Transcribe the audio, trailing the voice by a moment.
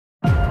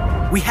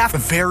We have a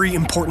very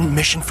important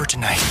mission for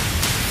tonight.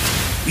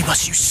 We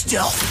must use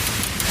stealth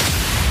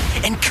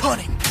and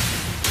cunning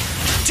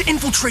to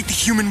infiltrate the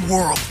human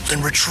world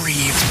and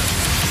retrieve...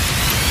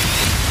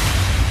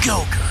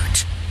 Go,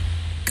 Gert.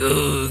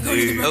 Go,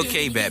 Gert.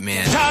 Okay,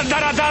 Batman. Da, da,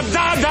 da, da,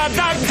 da, da,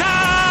 da,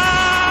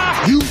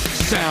 da. You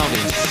sound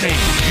insane.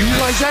 You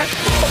realize that?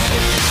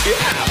 Yeah.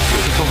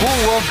 The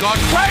whole world gone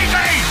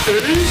crazy.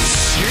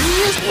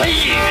 Seriously?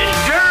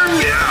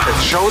 Yeah.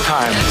 It's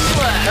showtime.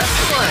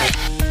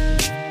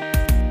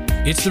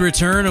 It's the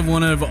return of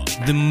one of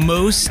the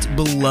most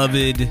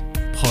beloved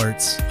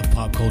parts of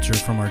pop culture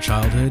from our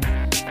childhood.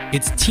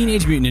 It's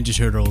Teenage Mutant Ninja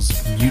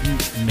Turtles,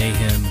 Mutant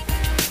Mayhem.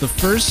 The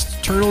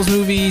first Turtles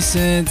movie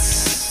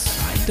since,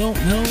 I don't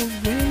know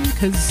when,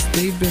 because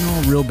they've been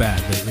all real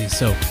bad lately.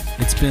 So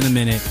it's been a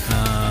minute.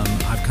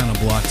 I've kind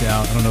of blocked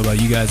out. I don't know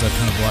about you guys. I've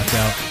kind of blocked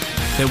out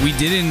that we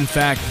did in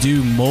fact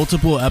do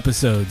multiple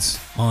episodes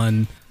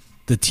on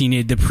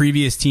the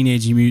previous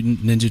Teenage Mutant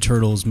Ninja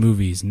Turtles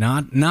movies.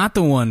 Not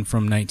the one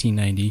from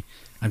 1990.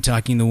 I'm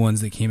talking the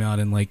ones that came out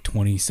in like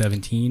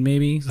 2017,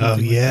 maybe. Oh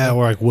yeah,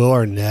 or like Will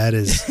Arnett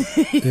is.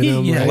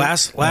 Yeah. Right?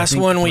 Last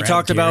one we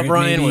talked about,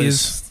 Brian,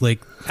 was like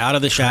Out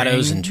of the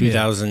Shadows in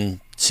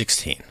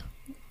 2016,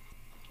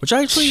 which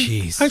I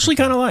actually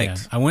kind of liked.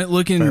 Yeah. I went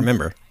looking. I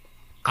remember.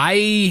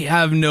 I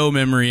have no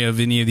memory of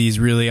any of these,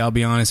 really. I'll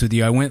be honest with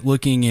you. I went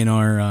looking in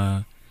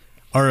our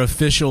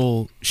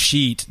official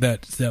sheet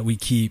that we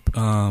keep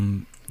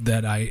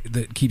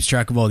that keeps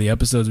track of all the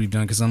episodes we've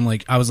done, because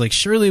I was like,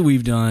 surely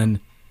we've done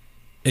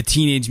a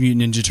Teenage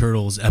Mutant Ninja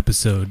Turtles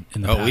episode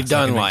in the past. We've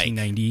done like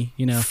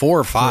 1990, 4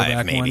 or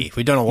 5 maybe. One.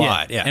 We've done a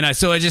lot, yeah. And I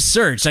just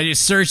searched. I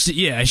searched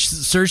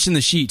in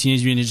the sheet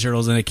Teenage Mutant Ninja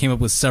Turtles, and it came up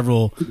with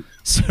several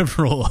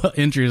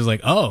entries.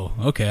 Like, oh,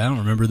 okay, I don't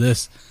remember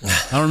this.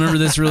 I don't remember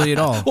this really at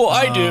all. Well,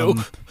 I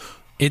do.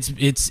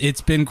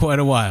 It's been quite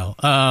a while.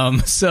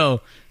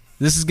 So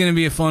this is going to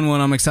be a fun one.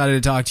 I'm excited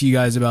to talk to you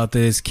guys about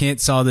this. Kent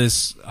saw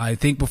this, I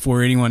think,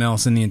 before anyone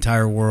else in the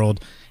entire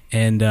world.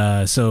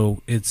 And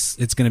so it's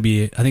going to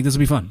be, I think this will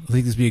be fun. I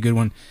think this will be a good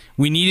one.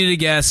 We needed a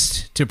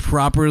guest to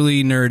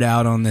properly nerd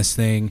out on this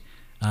thing.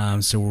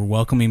 So we're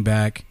welcoming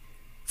back,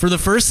 for the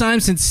first time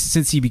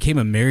since he became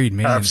a married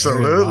man.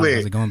 Absolutely.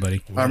 How's it going,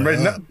 buddy? I'm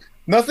ready.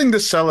 Nothing to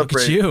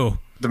celebrate you.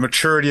 The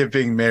maturity of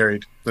being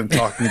married than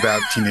talking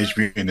about Teenage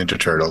Mutant Ninja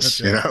Turtles,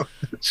 right. you know?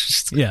 It's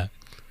just...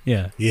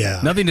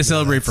 Yeah. Nothing to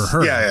celebrate for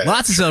her. Yeah.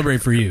 Lots to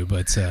celebrate for you,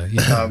 but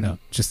no,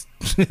 just...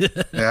 Yeah,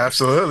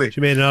 absolutely. She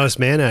made an honest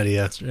man out of you.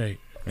 That's right.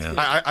 Yeah.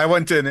 I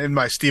went in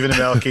my Stephen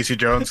Amell, Casey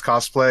Jones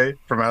cosplay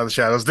from Out of the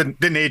Shadows.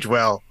 Didn't age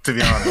well, to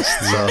be honest.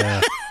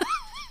 So,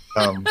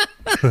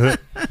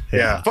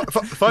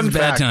 fun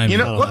fact. Time, you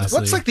know,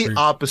 what's like the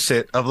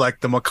opposite of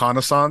like the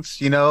reconnaissance?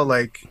 You know,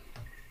 like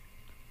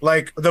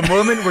the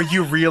moment where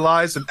you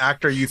realize an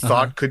actor you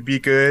thought could be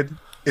good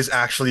is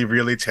actually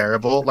really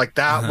terrible. Like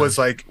that was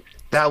like.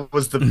 That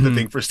was the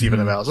thing for Stephen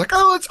Amell. I was like,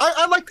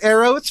 I liked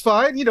Arrow. It's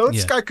fine. You know,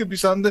 this guy could be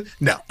something.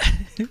 No.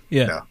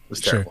 Yeah. No, it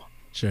was terrible.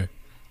 Sure.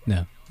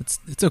 No,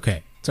 it's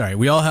okay. It's all right.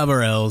 We all have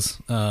our L's.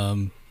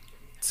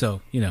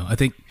 So, I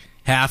think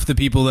half the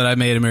people that I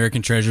made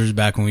American Treasures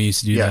back when we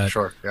used to do that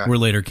were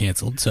later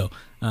canceled. So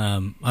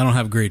I don't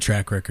have a great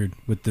track record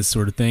with this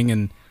sort of thing.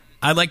 And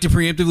I'd like to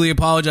preemptively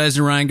apologize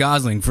to Ryan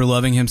Gosling for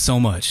loving him so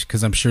much,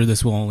 because I'm sure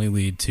this will only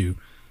lead to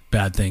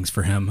bad things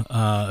for him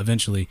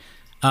eventually.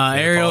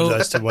 Ariel,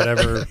 apologize to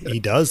whatever he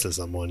does to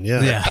someone.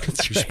 Yeah.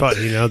 Right.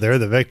 They're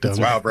the victim.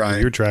 Wow, Brian.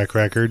 Your track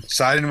record.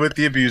 Siding with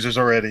the abusers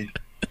already.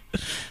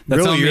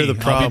 That's really, you're the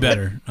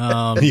problem.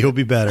 I'll be better. You'll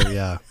be better,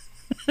 yeah.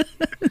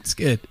 It's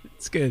good.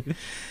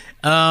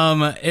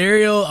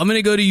 Ariel, I'm going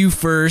to go to you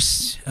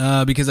first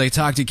because I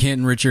talk to Kent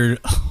and Richard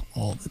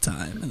all the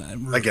time, and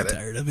I'm really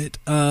tired of it.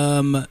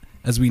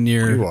 As we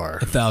near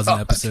 1,000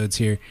 episodes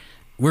here.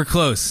 We're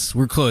close.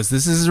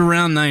 This is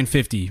around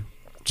 950,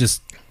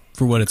 just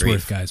for what it's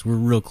worth, guys. We're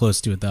real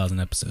close to 1,000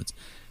 episodes.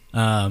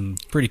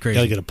 Pretty crazy.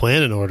 Gotta get a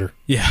plan in order.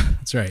 Yeah,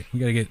 that's right. We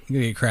gotta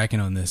get cracking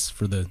on this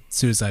for the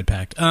Suicide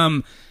Pact.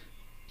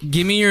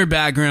 Give me your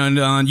background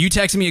on. You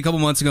texted me a couple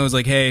months ago. I was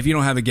like, hey, if you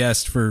don't have a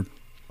guest for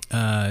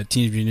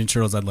Teenage Mutant Ninja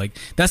Turtles, I'd like.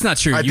 That's not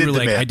true. You were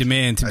like, I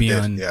demand to be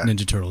on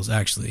Ninja Turtles.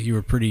 Actually, you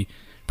were pretty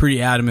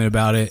adamant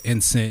about it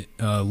and sent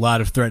a lot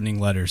of threatening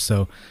letters.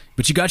 So,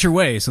 but you got your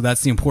way. So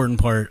that's the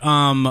important part.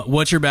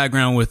 What's your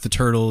background with the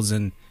Turtles,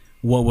 and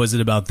what was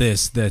it about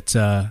this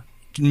that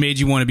made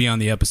you want to be on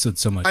the episode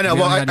so much? I know.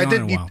 Well, I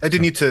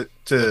did need to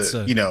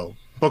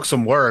book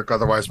some work,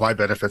 otherwise my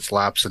benefits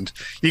lapse, and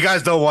you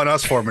guys don't want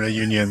us forming a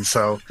union.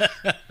 So,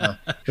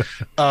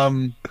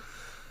 I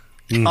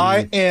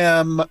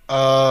am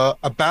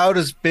about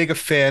as big a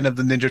fan of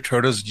the Ninja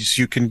Turtles as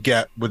you can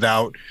get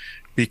without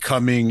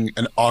becoming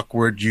an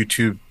awkward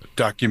YouTube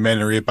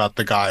documentary about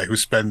the guy who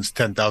spends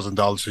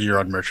 $10,000 a year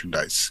on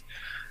merchandise.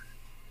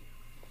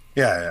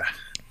 Yeah.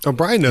 Oh,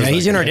 Brian knows. Yeah,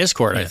 he's in our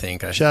Discord, I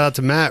think. Shout out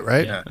to Matt,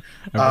 right? Yeah.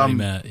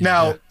 Matt.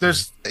 Now,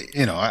 there's,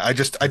 I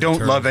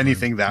don't love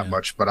anything that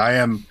much, but I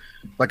am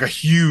like a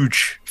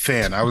huge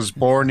fan. I was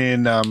born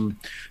in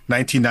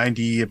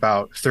 1990,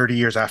 about 30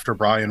 years after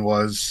Brian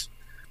was.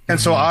 And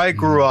so I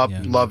grew up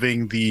yeah.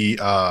 loving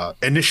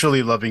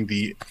initially loving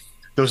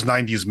those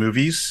 90s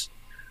movies,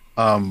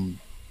 the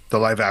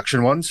live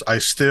action ones. I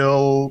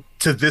still,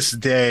 to this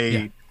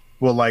day,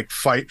 will like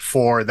fight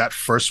for that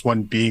first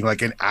one being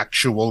like an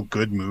actual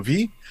good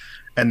movie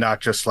and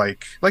not just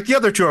like the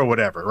other two or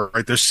whatever,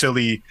 right? They're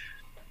silly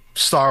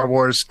Star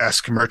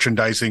Wars-esque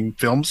merchandising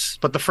films,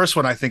 but the first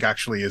one I think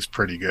actually is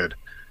pretty good.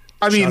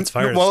 I mean, Shots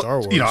fired at Star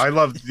Wars. you know, I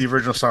love the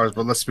original Star Wars,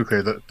 but let's be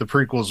clear, the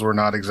prequels were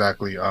not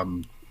exactly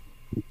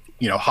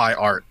high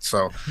art.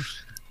 So,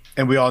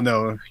 and we all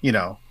know,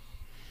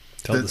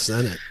 Tell the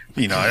Senate.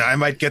 I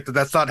might get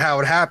that's not how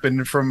it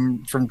happened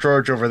from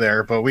George over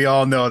there, but we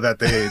all know that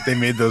they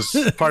made those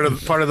part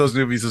of those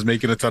movies is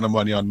making a ton of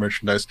money on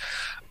merchandise.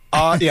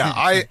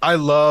 I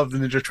love the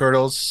Ninja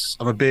Turtles.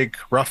 I'm a big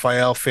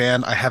Raphael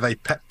fan. I have a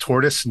pet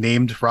tortoise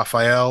named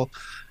Raphael.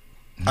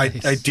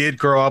 Nice. I did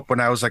grow up when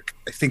I was like,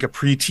 I think a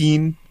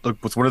preteen,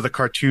 like with one of the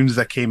cartoons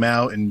that came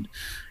out in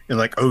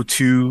like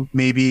 02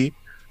 maybe,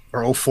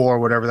 or 04,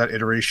 whatever that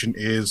iteration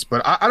is.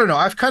 But I don't know.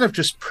 I've kind of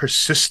just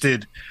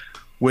persisted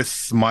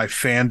with my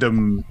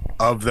fandom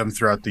of them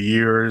throughout the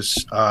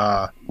years.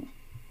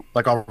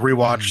 Like I'll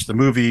rewatch the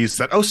movies.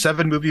 That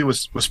 07 movie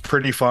was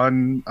pretty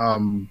fun.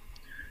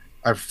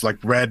 I've like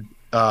read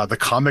the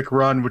comic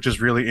run, which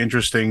is really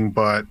interesting.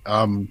 But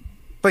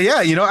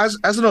yeah,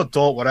 as an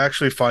adult, what I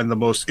actually find the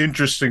most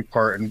interesting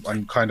part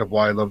and kind of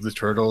why I love the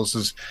Turtles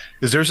is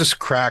there's this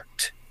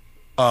cracked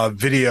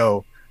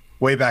video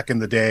way back in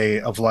the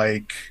day of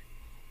like,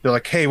 they're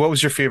like, hey, what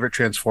was your favorite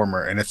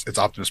Transformer? And it's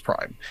Optimus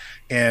Prime.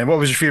 And what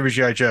was your favorite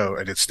G.I. Joe?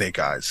 And it's Snake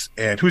Eyes.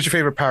 And who's your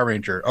favorite Power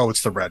Ranger? Oh,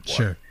 it's the red one.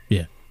 Sure,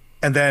 yeah.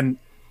 And then,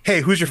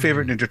 hey, who's your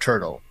favorite Ninja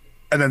Turtle?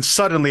 And then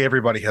suddenly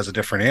everybody has a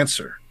different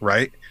answer,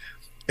 right?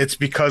 It's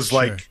because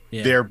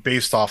they're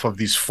based off of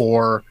these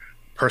 4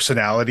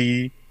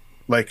 personality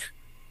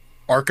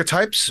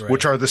archetypes,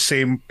 which are the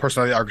same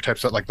personality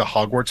archetypes that like the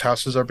Hogwarts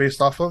houses are based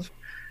off of.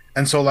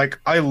 And so like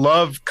I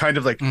love kind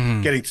of like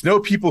getting to know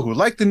people who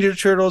like the Ninja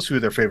Turtles, who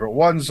their favorite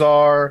ones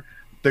are,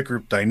 the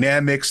group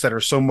dynamics that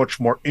are so much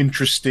more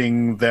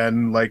interesting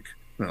than like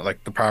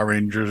the Power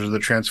Rangers or the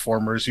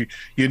Transformers.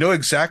 You know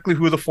exactly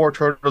who the 4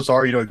 turtles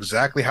are, you know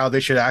exactly how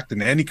they should act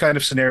in any kind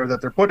of scenario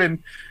that they're put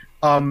in.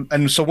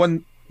 And so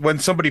when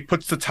somebody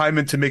puts the time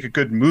in to make a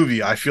good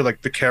movie, I feel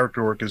like the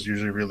character work is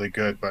usually really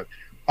good. But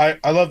I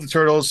love the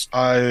Turtles.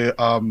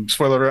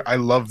 Spoiler alert, I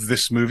love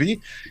this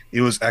movie. It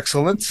was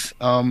excellent.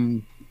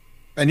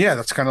 And yeah,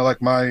 that's kind of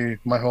like my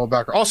whole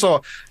background.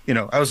 Also,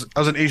 I was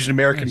an Asian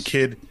American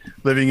kid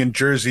living in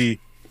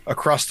Jersey,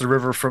 across the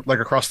river from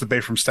across the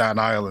bay from Staten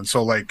Island.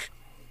 So like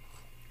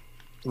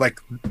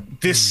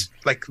this,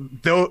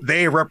 though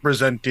they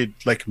represented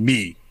like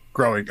me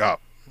growing up,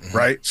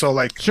 right? So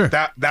like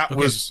that okay.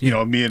 was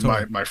me and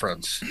my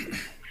friends.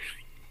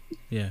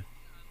 Yeah.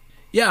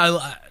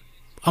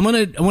 I want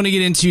to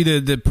get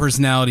into the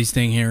personalities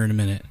thing here in a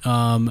minute,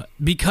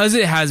 because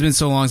it has been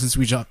so long since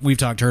we've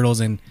talked Turtles,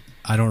 and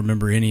I don't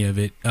remember any of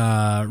it.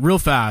 Real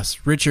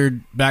fast,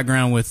 Richard,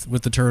 background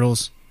with the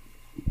Turtles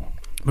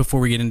before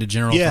we get into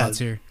general thoughts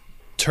here.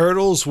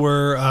 Turtles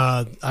were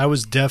I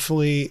was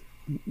definitely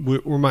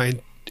were my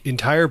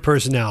entire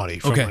personality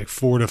from like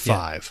 4 to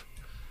 5.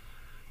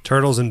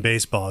 Turtles and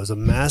baseball. I was a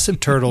massive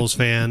Turtles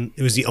fan.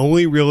 It was the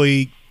only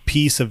really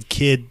piece of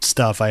kid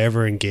stuff I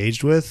ever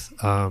engaged with.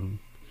 And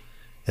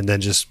then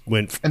just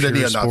went for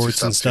pure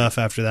sports and stuff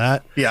after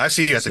that. Yeah, I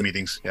see you at the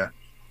meetings. Yeah.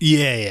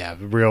 Yeah.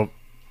 Real.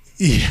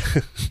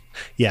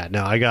 Yeah.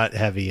 No, I got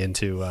heavy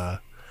into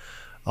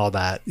all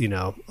that,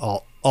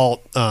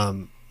 all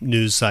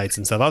news sites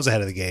and stuff. I was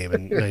ahead of the game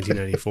in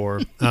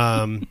 1994.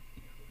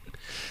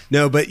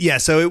 No, but yeah,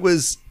 so it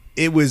was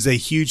a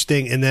huge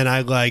thing. And then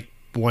I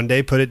one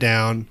day put it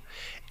down,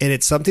 and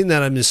it's something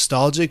that I'm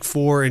nostalgic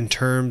for in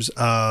terms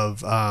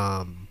of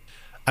I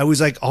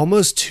was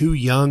almost too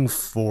young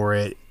for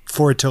it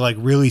to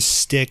really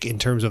stick in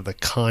terms of the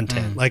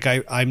content.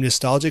 I'm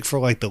nostalgic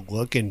for the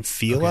look and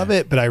feel of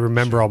it, but I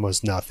remember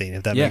almost nothing,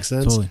 if that makes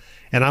sense. Totally.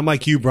 And I'm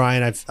like you,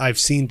 Brian. I've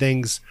seen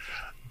things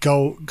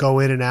go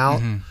in and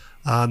out,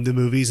 the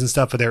movies and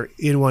stuff, but they're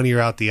in one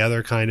ear out the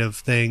other kind of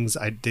things.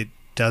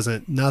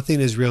 Nothing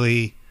is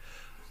really.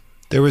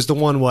 There was the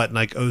one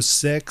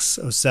 06,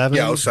 07?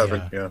 Yeah,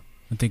 07. Yeah.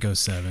 I think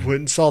 07. Went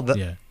and saw that.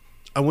 Yeah.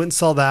 I went and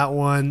saw that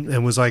one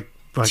and was like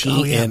TMNT.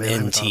 Oh yeah, man, I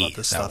haven't thought about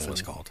this that stuff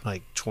was called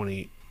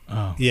 20.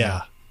 Oh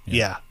yeah.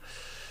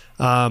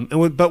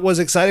 But was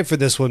excited for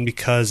this one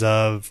because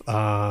of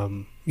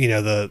the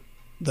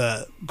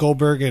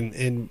Goldberg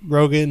and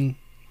Rogen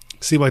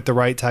seemed like the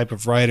right type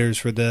of writers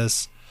for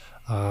this,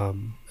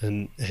 and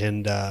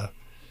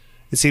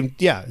it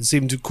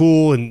seemed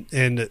cool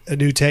and a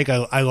new take.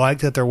 I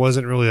liked that there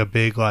wasn't really a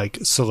big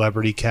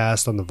celebrity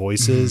cast on the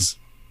voices.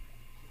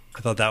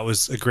 I thought that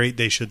was a great.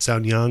 They should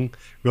sound young.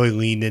 Really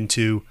leaned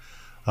into,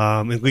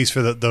 at least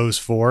for those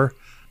 4,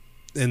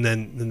 and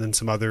then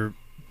some other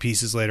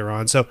pieces later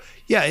on. So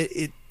yeah,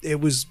 it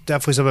was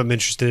definitely something I'm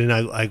interested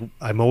in.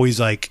 I'm always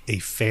a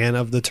fan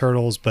of the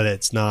Turtles, but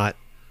it's not.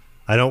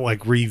 I don't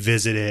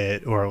revisit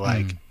it or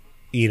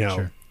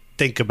sure.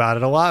 think about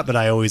it a lot, but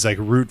I always like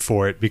root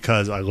for it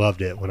because I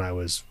loved it when I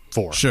was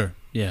 4. Sure.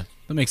 Yeah,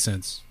 that makes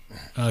sense.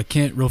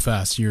 Kent, real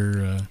fast,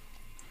 your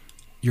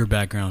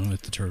background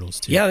with the Turtles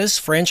too. Yeah, this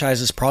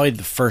franchise is probably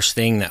the first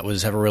thing that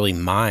was ever really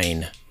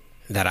mine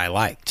that I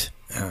liked.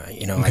 I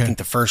think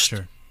the first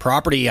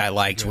property I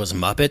liked was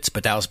Muppets,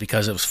 but that was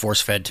because it was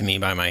force-fed to me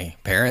by my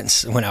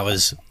parents when I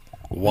was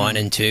 1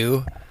 and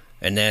 2.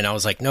 And then I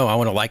was like, no, I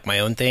want to like my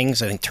own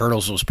things. I think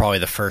Turtles was probably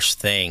the first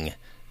thing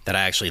that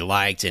I actually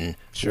liked, and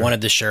one of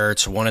the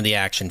shirts, one of the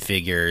action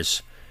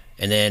figures.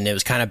 And then it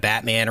was kind of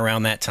Batman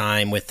around that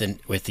time with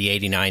the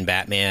 89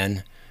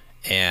 Batman.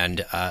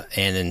 And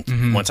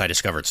then once I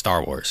discovered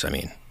Star Wars, I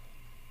mean,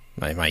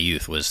 my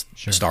youth was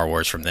Star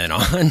Wars from then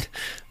on.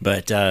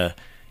 But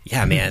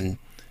yeah, man,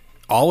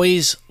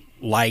 always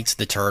liked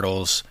the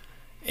Turtles,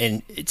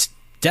 and it's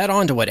dead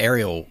on to what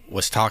Ariel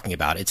was talking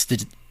about. It's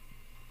the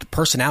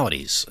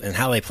personalities and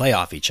how they play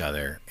off each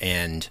other,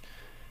 and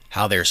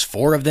how there's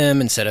 4 of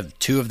them instead of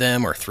 2 of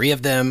them or 3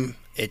 of them.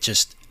 It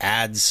just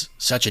adds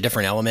such a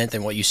different element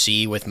than what you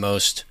see with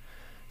most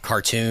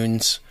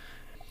cartoons.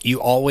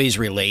 You always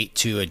relate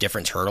to a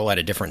different turtle at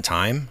a different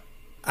time.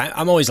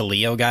 I'm always a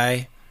Leo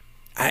guy.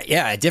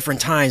 At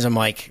different times, I'm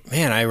like,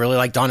 man, I really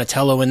like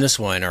Donatello in this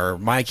one, or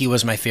Mikey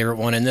was my favorite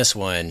one in this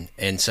one.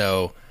 And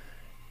so,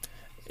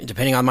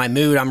 depending on my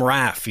mood, I'm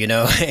Raph,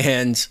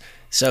 and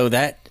so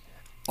that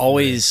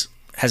always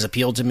has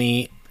appealed to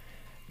me.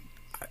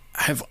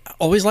 I've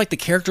always liked the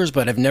characters,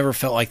 but I've never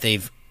felt like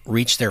they've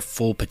reached their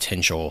full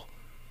potential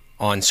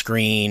on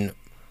screen,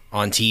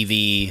 on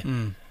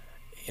TV.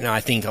 I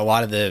think a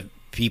lot of the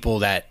people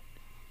that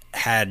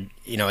had,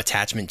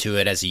 attachment to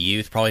it as a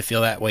youth probably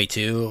feel that way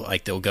too.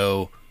 Like they'll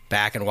go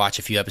back and watch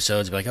a few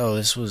episodes and be like, oh,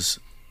 this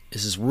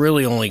is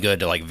really only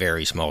good to like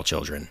very small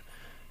children.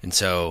 And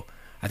so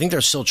I think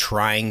they're still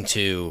trying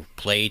to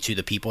play to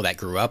the people that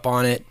grew up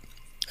on it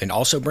and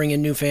also bring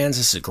in new fans.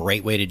 This is a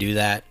great way to do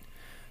that.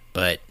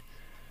 But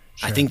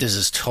I think this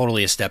is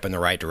totally a step in the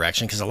right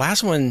direction, because the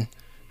last one,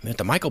 with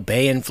the Michael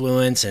Bay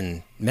influence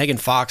and Megan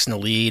Fox in the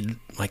lead,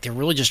 like they're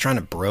really just trying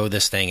to bro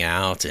this thing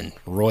out and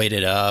roid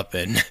it up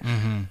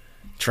and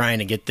trying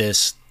to get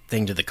this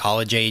thing to the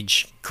college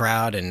age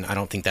crowd. And I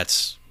don't think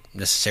that's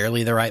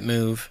necessarily the right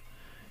move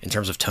in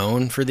terms of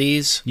tone for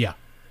these. Yeah.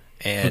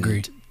 And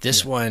agreed.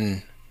 This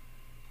one,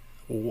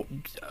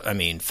 I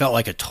mean, felt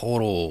like a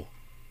total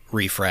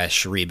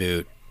refresh,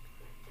 reboot,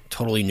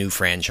 totally new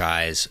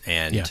franchise,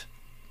 and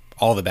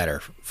all the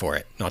better for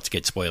it. Not to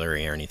get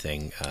spoilery or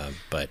anything,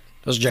 but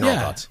those are general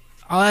thoughts.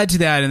 I'll add to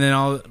that, and then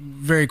I'll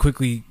very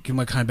quickly give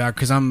my kind of back,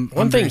 because I'm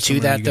thing to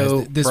that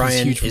though, this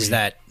Brian, was huge is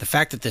that the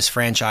fact that this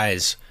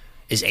franchise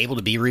is able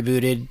to be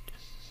rebooted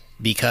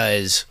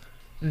because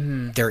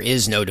there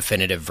is no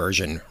definitive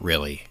version,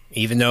 really.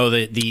 Even though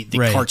the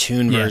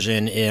cartoon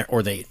version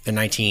or the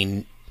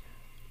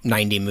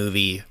 1990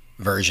 movie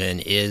version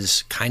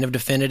is kind of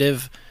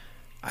definitive,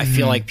 I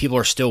feel like people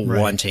are still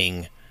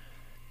wanting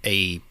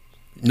a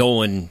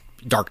Nolan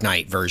Dark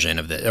Knight version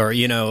of it, or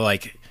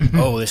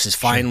oh, this is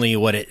finally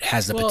what it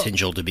has the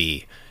potential to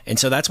be. And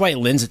so that's why it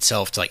lends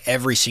itself to like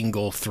every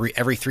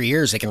 3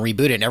 years they can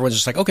reboot it, and everyone's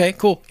just like, okay,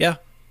 cool, yeah,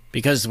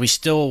 because we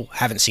still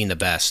haven't seen the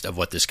best of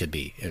what this could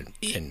be.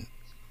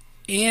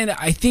 And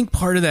I think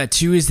part of that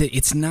too is that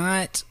it's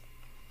not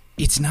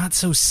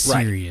so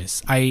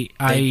serious. Right.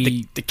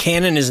 The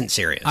canon isn't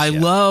serious. I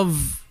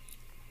love.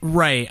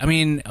 Right. I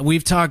mean,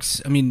 we've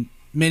talked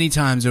many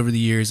times over the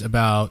years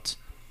about,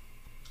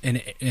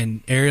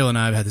 and Ariel and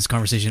I have had this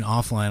conversation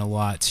offline a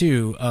lot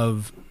too,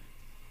 of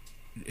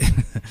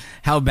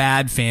how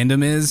bad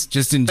fandom is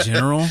just in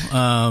general.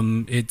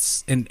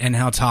 It's and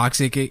how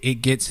toxic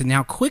it gets, and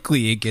how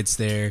quickly it gets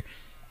there.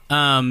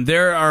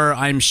 There are,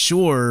 I'm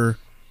sure,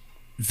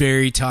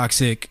 very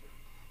toxic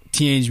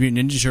Teenage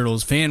Mutant Ninja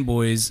Turtles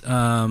fanboys,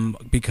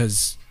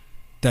 because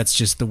that's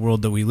just the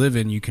world that we live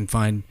in. You can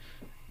find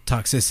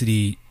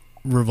toxicity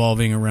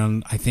revolving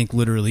around, I think,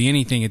 literally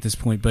anything at this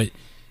point, but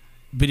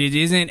it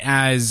isn't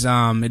as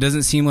it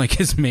doesn't seem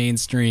like as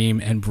mainstream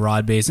and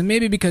broad based, and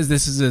maybe because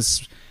this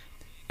is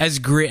as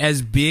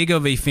big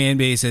of a fan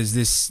base as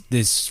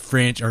this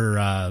franchise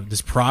or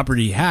this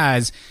property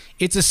has,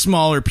 it's a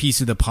smaller piece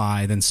of the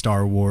pie than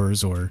Star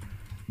Wars or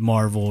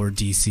Marvel or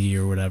DC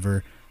or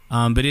whatever.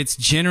 But it's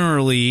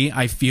generally,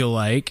 I feel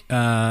like,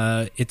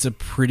 it's a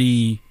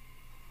pretty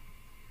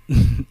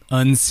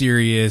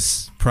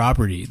unserious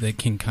property that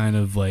can kind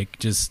of like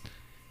just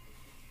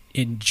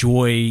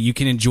enjoy. You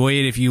can enjoy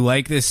it if you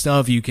like this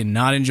stuff. You can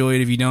not enjoy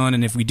it if you don't.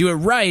 And if we do it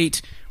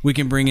right, we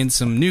can bring in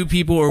some new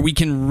people, or we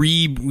can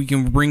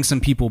bring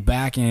some people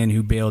back in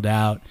who bailed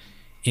out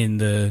in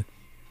the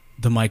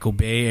Michael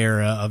Bay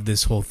era of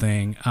this whole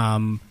thing.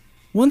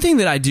 One thing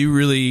that I do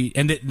really,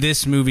 and that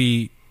this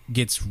movie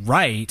gets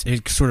right,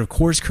 it sort of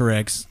course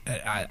corrects.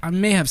 I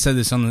may have said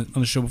this on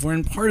the show before,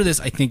 and part of this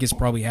I think is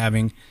probably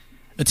having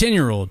a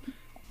 10-year-old.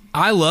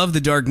 I love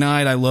The Dark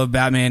Knight. I love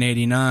Batman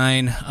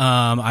 89.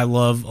 I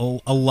love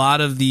a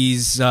lot of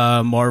these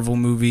Marvel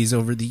movies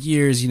over the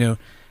years.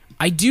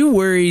 I do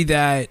worry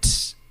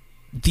that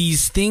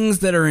these things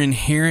that are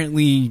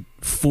inherently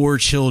for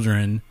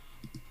children.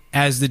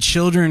 As the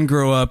children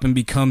grow up and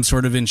become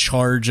sort of in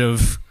charge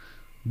of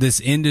this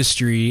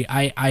industry,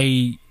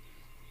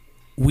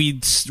 we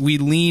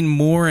lean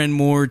more and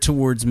more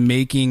towards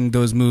making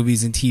those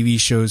movies and TV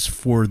shows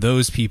for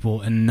those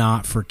people and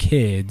not for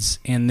kids.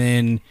 And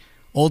then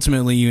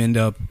ultimately you end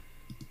up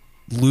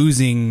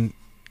losing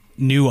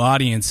new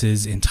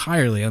audiences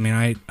entirely. I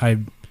mean,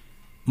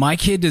 my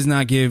kid does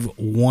not give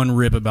one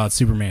rip about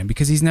Superman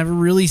because he's never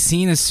really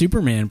seen a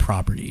Superman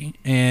property.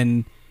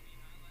 And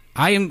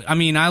I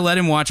let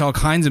him watch all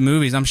kinds of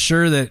movies. I'm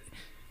sure that,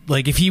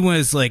 like, if he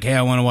was like, hey,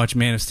 I want to watch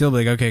Man of Steel, I'd be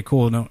like, okay,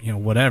 cool, no,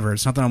 whatever.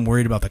 It's not that I'm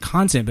worried about the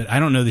content, but I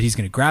don't know that he's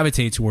going to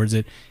gravitate towards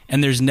it.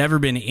 And there's never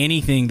been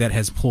anything that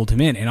has pulled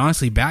him in. And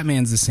honestly,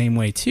 Batman's the same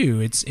way too.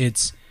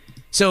 It's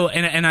so,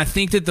 and I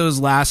think that those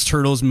last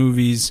Turtles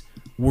movies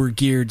were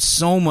geared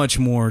so much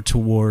more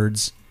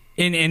towards,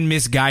 and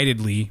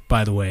misguidedly,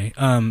 by the way,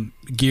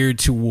 geared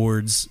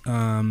towards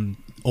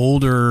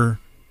older,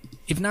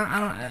 if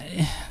not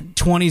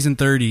 20s and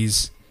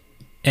 30s,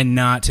 and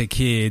not to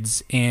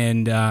kids.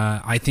 And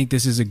I think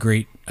this is a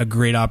great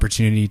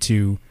opportunity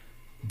to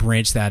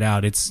branch that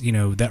out. It's,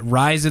 that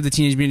Rise of the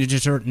Teenage Mutant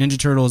Ninja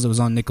Turtles that was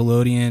on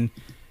Nickelodeon,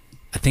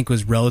 I think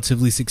was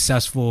relatively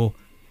successful.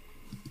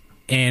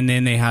 And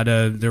then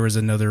there was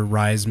another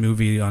Rise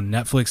movie on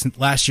Netflix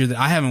last year that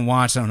I haven't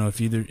watched. I don't know if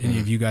any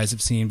of you guys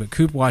have seen, but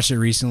Coop watched it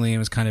recently and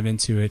was kind of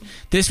into it.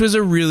 This was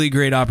a really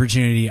great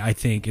opportunity, I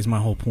think, is my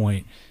whole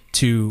point,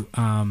 to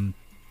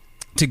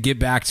get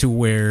back to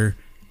where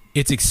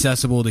it's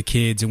accessible to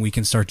kids and we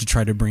can start to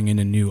try to bring in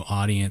a new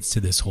audience to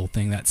this whole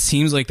thing. That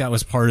seems like that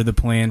was part of the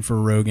plan for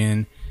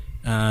Rogen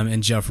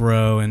and Jeff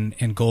Rowe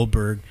and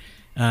Goldberg.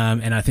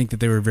 And I think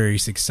that they were very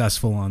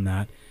successful on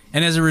that.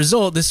 And as a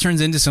result, this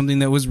turns into something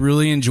that was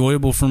really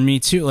enjoyable for me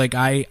too. Like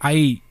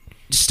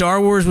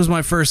Star Wars was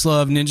my first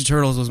love, Ninja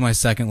Turtles was my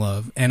second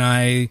love, and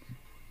I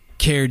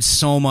cared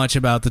so much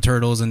about the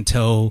Turtles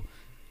until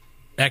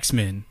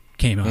X-Men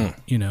came out,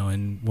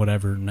 in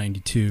whatever,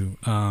 92.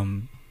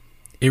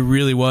 It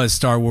really was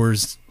Star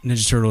Wars,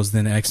 Ninja Turtles,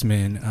 then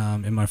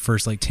X-Men in my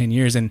first 10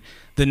 years. And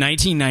the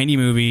 1990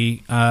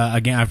 movie,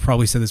 again, I've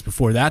probably said this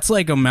before, that's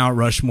like a Mount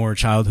Rushmore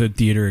childhood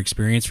theater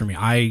experience for me.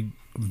 I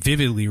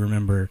vividly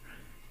remember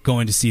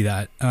going to see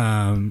that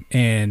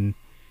and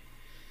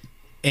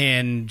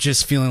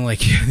just feeling like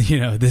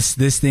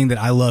this thing that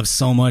I love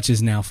so much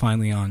is now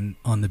finally on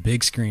the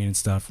big screen and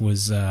stuff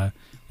was a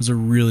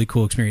really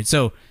cool experience.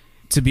 So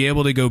to be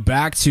able to go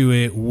back to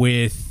it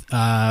with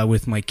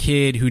my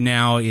kid who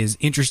now is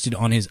interested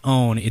on his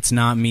own, it's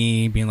not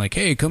me being like,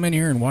 hey, come in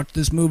here and watch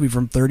this movie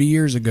from 30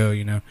 years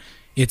ago.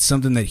 It's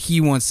something that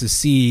he wants to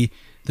see.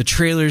 The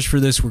trailers for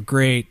this were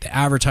great. The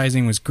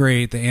advertising was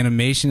great. The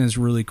animation is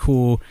really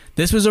cool.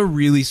 This was a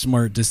really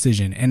smart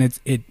decision, and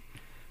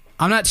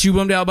I'm not too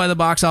bummed out by the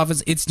box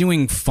office. It's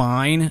doing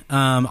fine.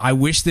 I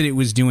wish that it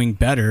was doing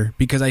better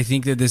because I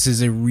think that this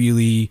is a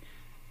really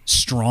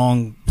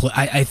strong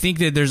I think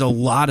that there's a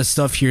lot of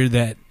stuff here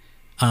that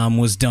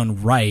was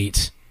done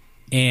right,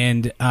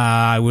 and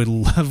I would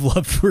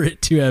love for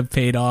it to have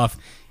paid off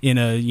in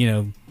a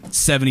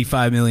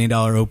 $75 million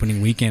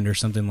opening weekend or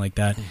something like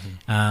that.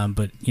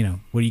 But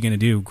what are you going to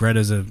do?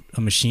 Greta's a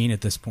machine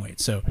at this point.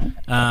 So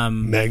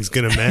Meg's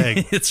gonna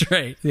Meg. That's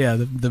right. Yeah,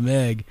 the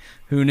Meg.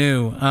 Who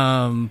knew?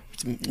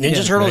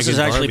 Ninja Turtles has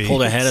actually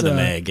pulled ahead of the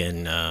Meg,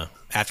 and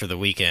after the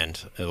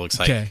weekend, it looks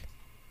like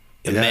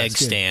the Meg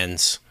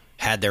stands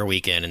had their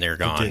weekend and they're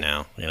gone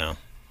now.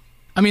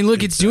 I mean,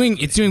 look, it's doing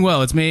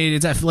well. It's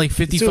at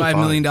 $55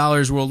 million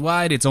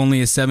worldwide. It's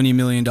only a $70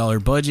 million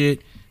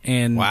budget.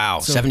 And wow,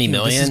 so, $70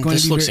 million?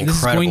 This looks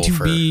incredible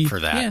for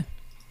that. Yeah,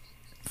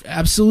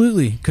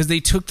 absolutely, because they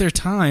took their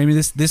time.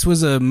 This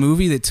was a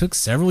movie that took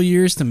several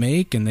years to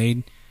make, and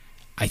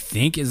I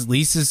think at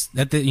least is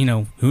that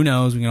who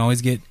knows? We can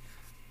always get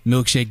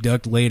milkshake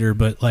ducked later,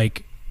 but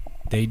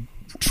they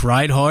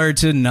tried hard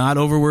to not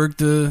overwork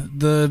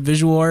the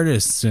visual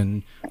artists,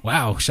 and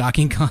wow,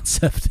 shocking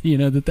concept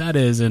that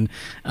is, and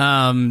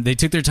they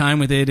took their time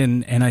with it,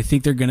 and I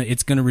think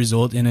it's gonna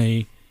result in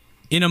a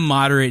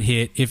moderate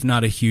hit, if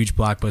not a huge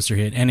blockbuster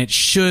hit, and it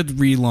should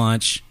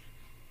relaunch.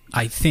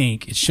 I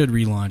think it should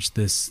relaunch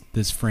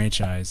this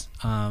franchise.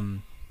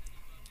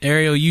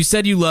 Ariel, you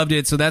said you loved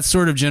it, so that's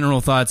sort of general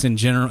thoughts in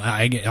general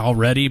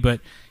already,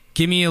 but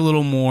give me a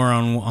little more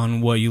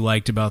on what you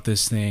liked about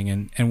this thing,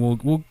 and we'll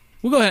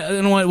go ahead.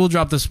 You know what? We'll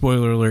drop the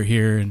spoiler alert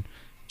here, and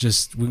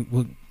just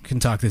we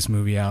can talk this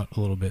movie out a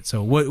little bit.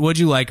 So, what'd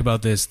you like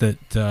about this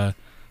that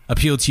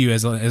appealed to you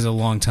as a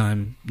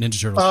longtime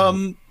Ninja Turtles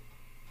fan?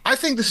 I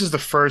think this is the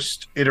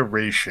first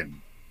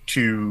iteration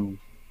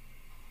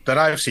that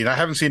I've seen. I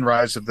haven't seen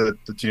Rise of the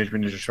Teenage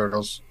Mutant Ninja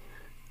Turtles.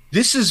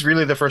 This is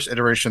really the first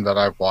iteration that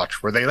I've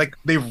watched where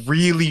they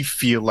really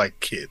feel like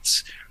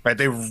kids, right?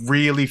 They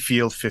really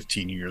feel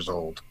 15 years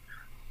old.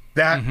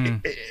 That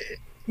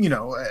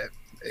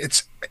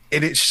it's.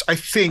 I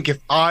think if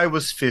I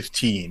was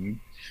 15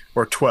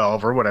 or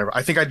 12 or whatever,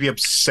 I think I'd be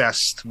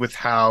obsessed with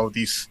how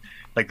these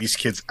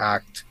kids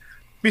act.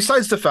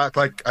 Besides the fact,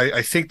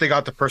 I think they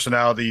got the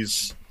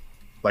personalities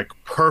like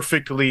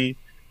perfectly.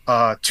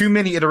 Too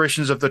many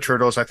iterations of the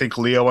Turtles. I think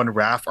Leo and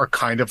Raph are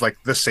kind of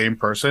like the same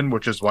person,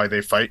 which is why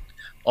they fight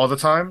all the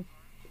time.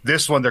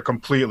 This one, they're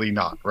completely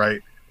not,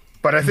 right?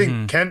 But I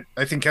think Ken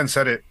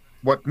said it.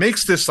 What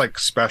makes this like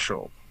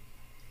special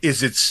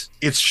is it's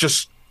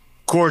just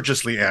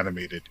gorgeously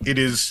animated. It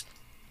is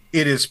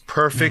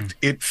perfect.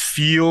 It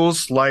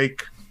feels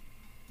like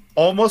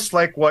almost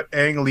like what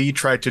Ang Lee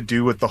tried to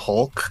do with the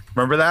Hulk.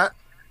 Remember that?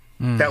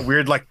 That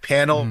weird like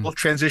panel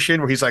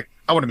transition where he's like,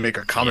 I want to make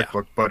a comic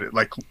book, but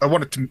I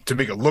wanted to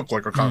make it look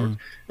like a comic,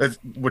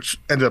 which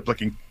ended up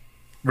looking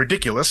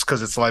ridiculous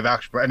because it's live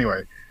action. But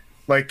anyway,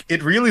 like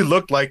it really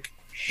looked like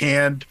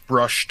hand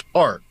brushed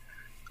art.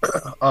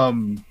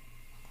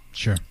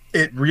 Sure.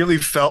 It really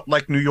felt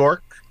like New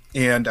York.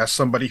 And as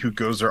somebody who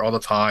goes there all the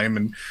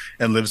time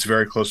and lives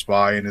very close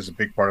by and is a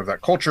big part of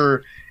that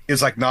culture,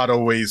 is like not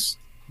always,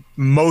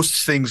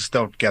 most things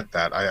don't get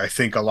that. I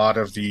think a lot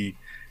of the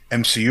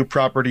MCU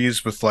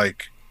properties with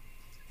like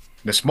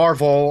Miss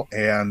Marvel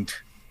and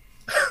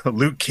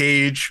Luke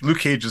Cage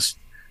is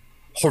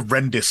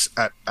horrendous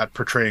at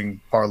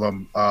portraying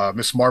Harlem.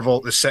 Miss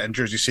Marvel is set in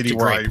Jersey City.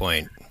 It's a great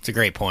point. It's a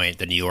great point,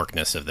 the New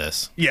Yorkness of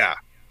this. Yeah.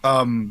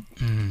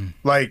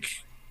 Like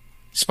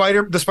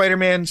the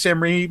Spider-Man Sam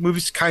Raimi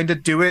movies kind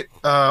of do it,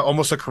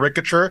 almost a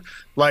caricature,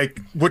 like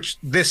which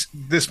this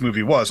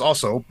movie was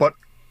also, but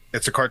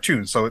it's a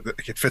cartoon, so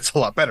it fits a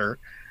lot better.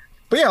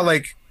 But yeah,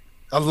 like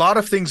a lot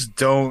of things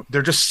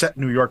they're just set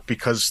in New York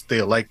because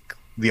they like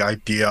the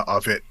idea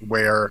of it,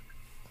 where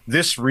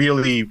this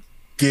really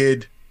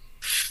did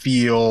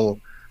feel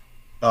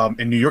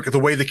in New York, the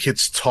way the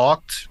kids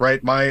talked, right?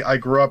 I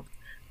grew up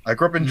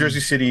in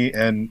Jersey City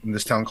and in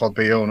this town called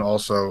Bayonne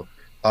also,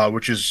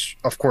 which is,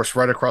 of course,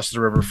 right across the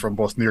river from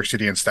both New York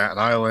City and Staten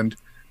Island.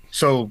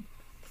 So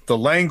the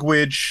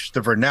language,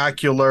 the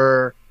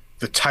vernacular,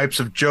 the types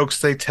of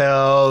jokes they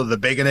tell, the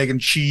bacon, egg, and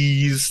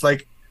cheese,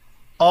 like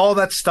all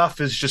that stuff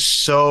is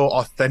just so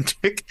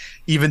authentic,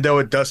 even though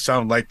it does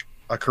sound like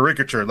a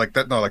caricature. Like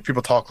that, no, like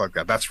people talk like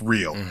that. That's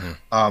real.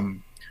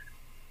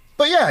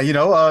 But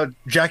yeah,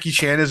 Jackie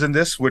Chan is in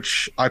this,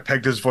 which I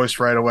pegged his voice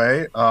right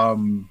away.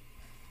 Not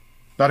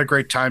a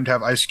great time to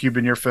have Ice Cube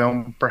in your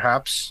film,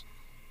 perhaps.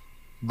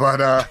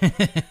 But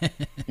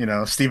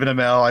Stephen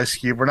Amell, Ice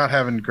Cube, we're not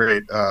having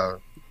great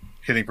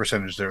hitting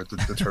percentage there with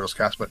the Turtles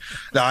cast. But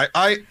no,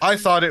 I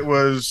thought it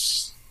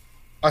was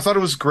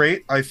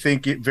great. I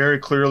think it very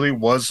clearly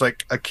was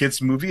like a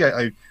kids movie.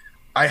 I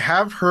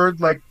have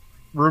heard like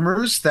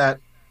rumors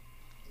that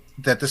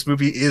this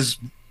movie is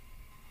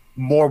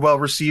more well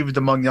received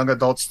among young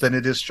adults than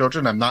it is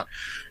children. I'm not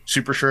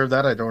super sure of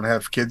that. I don't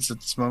have kids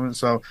at this moment,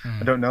 so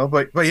I don't know.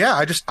 But yeah,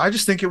 I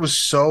just think it was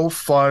so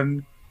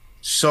fun,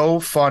 so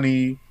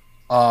funny,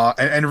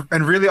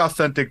 and really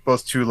authentic,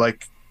 both to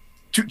like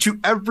to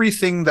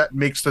everything that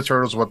makes the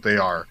Turtles what they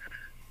are,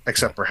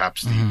 except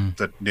perhaps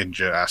the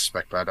ninja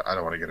aspect. But I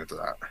don't want to get into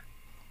that.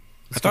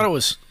 I thought it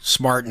was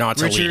smart not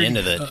to lead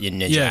into the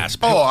ninja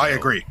aspect. Oh, I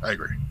agree.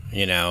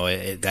 You know,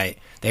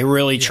 they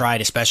really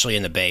tried, especially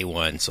in the Bay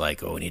ones,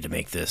 like, we need to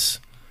make this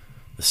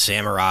the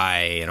samurai,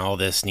 and all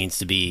this needs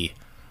to be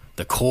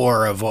the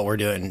core of what we're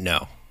doing.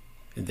 No,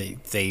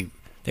 they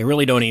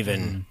really don't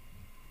even.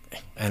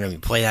 I don't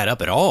even play that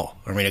up at all.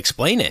 I mean,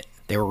 explain it.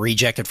 They were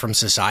rejected from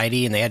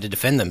society and they had to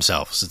defend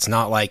themselves. It's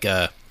not like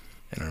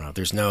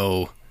there's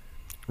no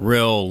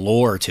real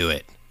lore to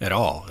it at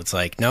all. It's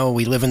like, no,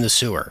 we live in the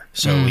sewer,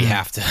 so we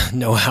have to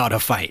know how to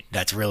fight.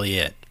 That's really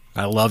it.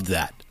 I loved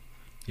that.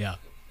 Yeah.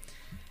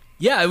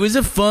 Yeah, it was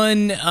a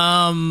fun way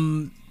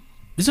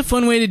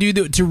to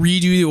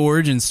redo the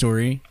origin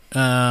story.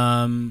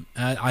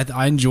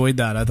 I enjoyed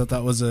that. I thought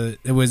that was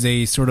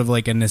a sort of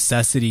like a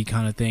necessity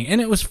kind of thing,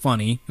 and it was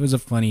funny. It was a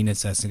funny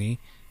necessity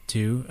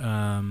too,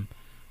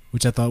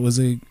 which I thought was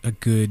a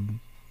good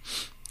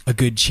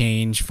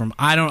change from.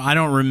 I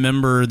don't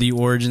remember the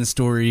origin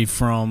story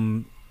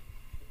from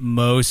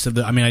most of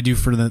the. I mean, I do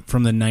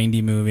from the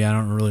 '90 movie. I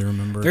don't really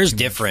remember. There's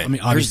different. I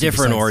mean, there's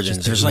different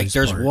origins.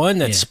 There's one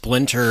that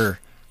Splinter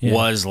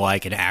was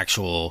like an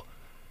actual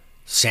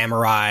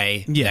samurai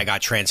that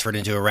got transferred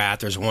into a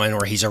rat. There's one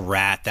where he's a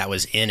rat that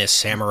was in a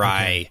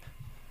samurai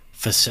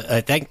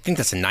I think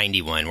that's a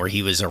 91 where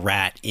he was a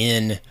rat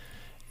in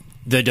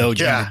the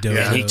dojo,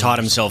 and he taught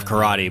himself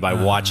karate by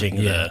watching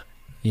the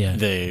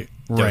dojo.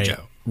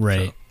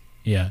 Right. So.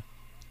 Yeah.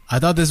 I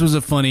thought this was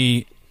a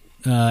funny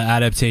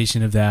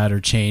adaptation of that, or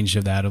change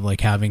of that, of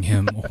like having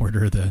him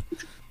order the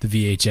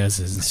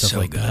VHSs and stuff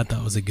like that.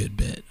 That was a good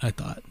bit, I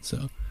thought.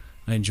 So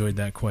I enjoyed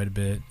that quite a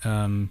bit.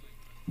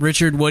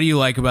 Richard, what do you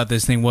like about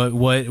this thing?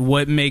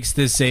 What makes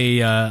this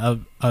a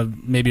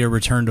maybe a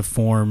return to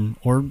form,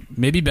 or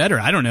maybe better?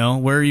 I don't know.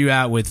 Where are you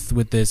at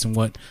with this, and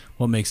what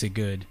makes it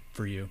good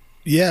for you?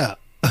 Yeah,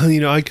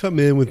 I come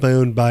in with my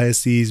own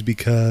biases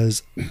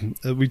because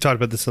we talked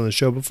about this on the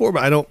show before,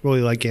 but I don't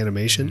really like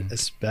animation,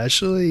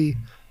 especially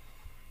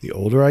the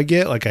older I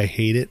get. Like, I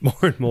hate it more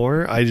and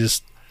more. I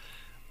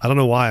don't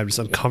know why. I'm just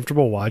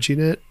uncomfortable watching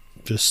it.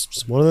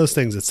 Just one of those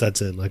things that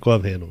sets in, like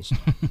love handles.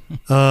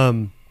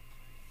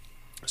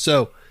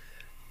 So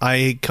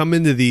I come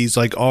into these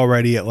like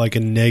already at like a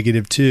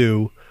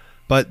 -2,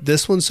 but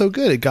this one's so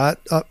good. It got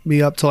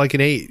me up to like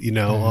an 8,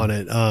 on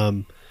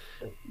it.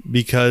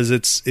 Because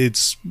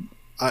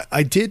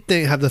I did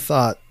have the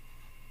thought,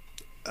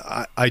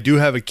 I do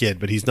have a kid,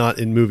 but he's not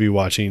in movie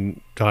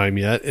watching time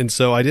yet. And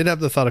so I did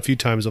have the thought a few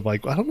times of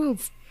like, I don't know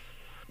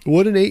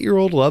would an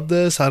 8-year-old love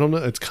this? I don't know.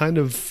 It's kind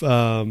of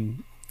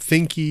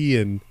thinky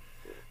and,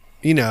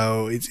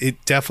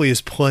 it definitely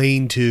is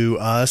playing to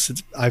us.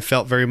 I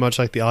felt very much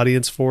like the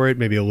audience for it,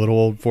 maybe a little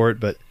old for it,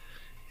 but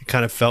it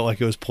kind of felt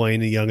like it was playing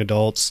to young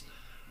adults.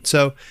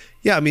 So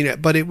yeah, I mean,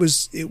 but it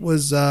was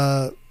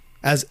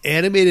as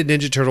animated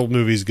Ninja Turtle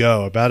movies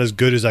go, about as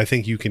good as I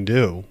think you can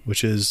do,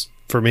 which is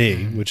for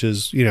me, which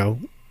is,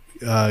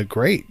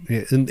 great.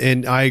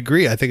 And I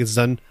agree. I think it's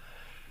done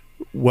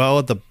well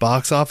at the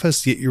box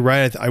office. You're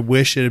right. I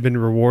wish it had been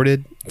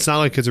rewarded. It's not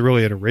like it's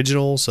really an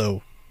original.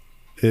 So,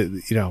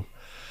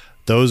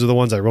 those are the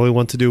ones I really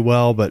want to do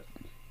well, but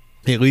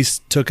at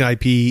least took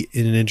IP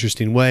in an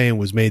interesting way and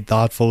was made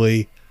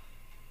thoughtfully,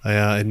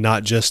 and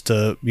not just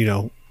to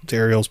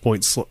Ariel's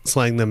point,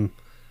 slang them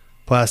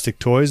plastic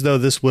toys, though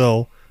this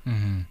will,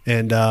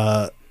 and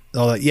all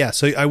that. Yeah,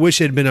 so I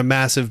wish it had been a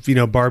massive,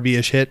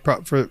 Barbie-ish hit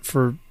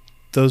for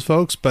those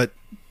folks, but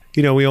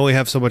we only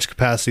have so much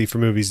capacity for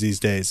movies these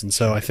days, and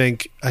so I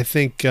think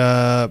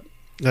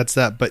that's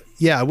that. But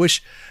yeah, I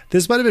wish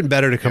this might have been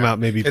better to come out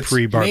maybe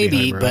pre-Barbie.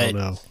 Maybe, but I don't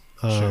know.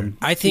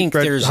 I think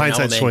there's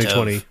hindsight's an element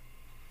 2020. of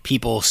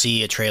people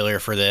see a trailer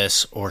for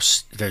this, or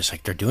there's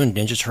like they're doing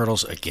Ninja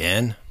Turtles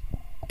again,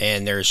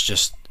 and there's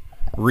just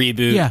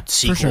reboot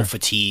sequel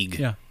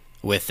fatigue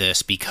with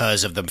this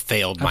because of the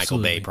failed Michael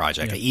Bay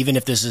project. Even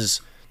if this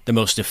is the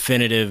most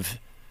definitive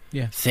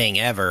thing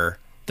ever,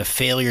 the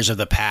failures of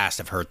the past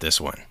have hurt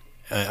this one,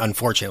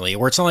 unfortunately.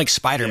 Where it's not like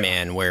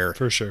Spider-Man, where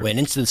for sure. When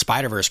Into the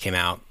Spider-Verse came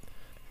out,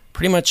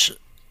 pretty much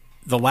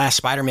the last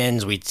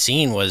Spider-Mans we'd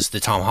seen was the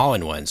Tom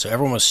Holland one. So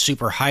everyone was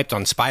super hyped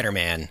on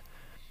Spider-Man,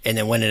 and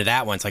then went into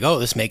that one. It's like, oh,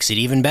 this makes it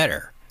even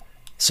better.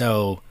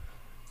 So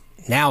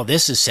now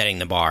this is setting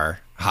the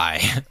bar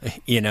high,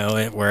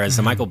 whereas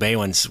the Michael Bay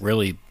ones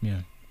really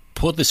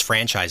pulled this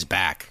franchise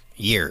back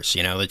years.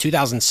 The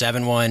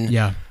 2007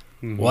 one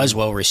was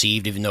well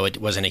received, even though it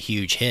wasn't a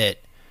huge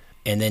hit.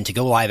 And then to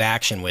go live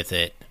action with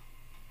it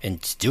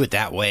and to do it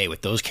that way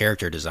with those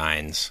character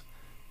designs,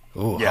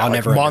 I'll like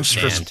never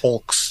monstrous understand.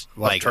 hulks.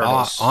 Like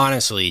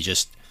honestly,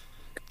 just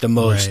the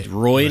most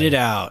roided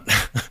out.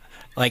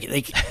 Like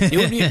it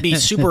would be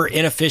super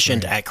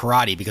inefficient at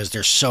karate because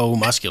they're so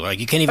muscular. Like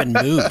you can't even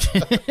move.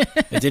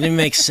 It didn't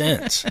make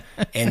sense.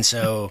 And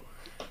so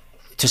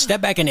to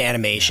step back into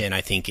animation,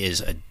 I think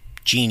is a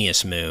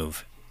genius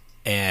move.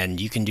 And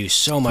you can do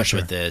so much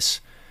with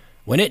this.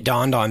 When it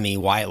dawned on me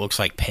why it looks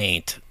like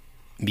paint,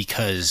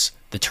 because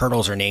the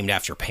turtles are named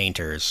after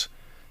painters.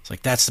 It's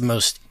like that's the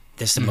most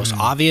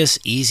obvious,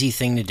 easy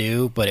thing to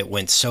do, but it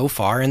went so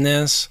far in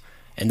this,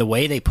 and the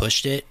way they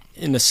pushed it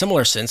in a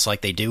similar sense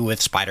like they do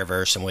with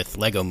Spider-Verse and with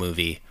Lego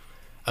Movie,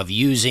 of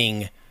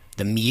using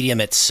the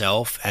medium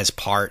itself as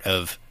part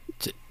of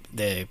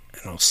the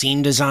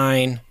scene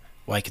design,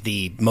 like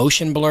the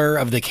motion blur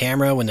of the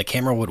camera. When the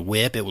camera would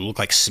whip, it would look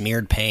like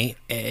smeared paint.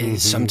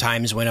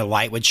 Sometimes when a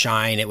light would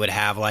shine, it would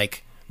have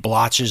like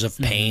blotches of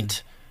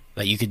paint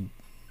that you could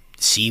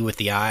see with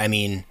the eye. I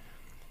mean,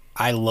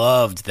 I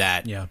loved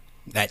that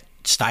that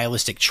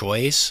stylistic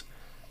choice,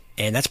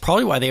 and that's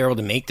probably why they were able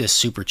to make this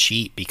super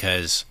cheap,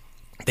 because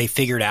they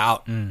figured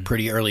out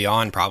pretty early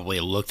on probably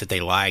a look that they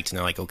liked, and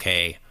they're like,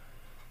 okay,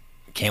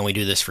 can we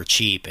do this for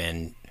cheap?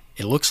 And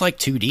it looks like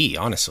 2D,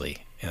 honestly.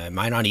 It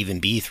might not even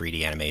be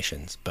 3D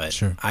animations,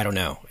 but I don't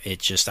know. It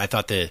just, I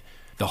thought the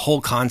whole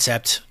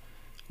concept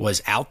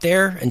was out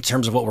there in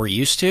terms of what we're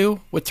used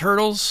to with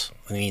Turtles.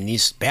 I mean,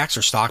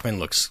 Baxter Stockman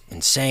looks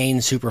insane.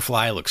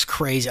 Superfly looks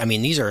crazy. I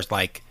mean, these are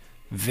like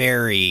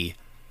very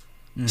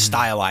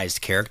stylized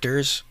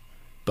characters,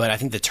 but I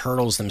think the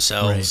Turtles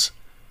themselves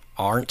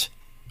aren't,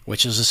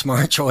 which is a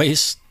smart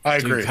choice. I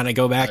agree. To kind of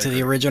go back to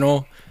the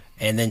original,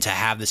 and then to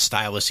have the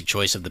stylistic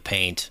choice of the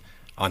paint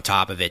on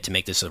top of it to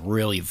make this a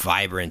really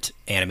vibrant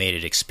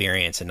animated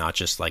experience and not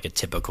just like a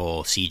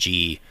typical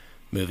CG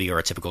movie or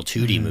a typical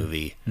 2D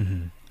movie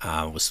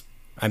was,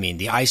 I mean,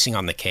 the icing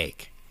on the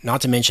cake.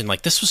 Not to mention,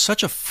 like, this was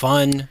such a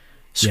fun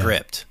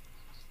script.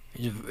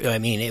 I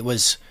mean, it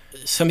was,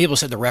 some people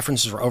said the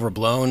references were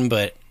overblown,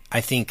 but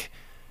I think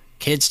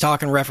kids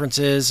talking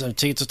references,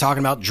 kids are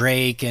talking about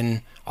Drake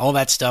and all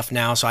that stuff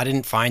now, so I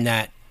didn't find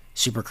that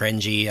super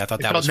cringy. I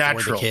thought that was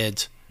natural for the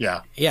kids.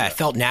 Yeah, it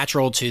felt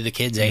natural to the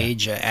kids'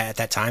 age at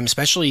that time,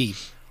 especially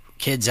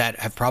kids that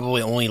have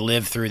probably only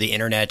lived through the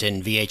internet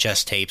and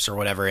VHS tapes or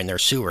whatever in their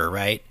sewer,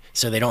 right?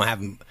 So they don't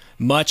have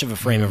much of a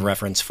frame of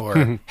reference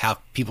for how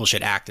people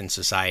should act in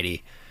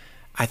society.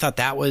 I thought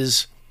that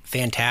was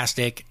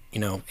fantastic.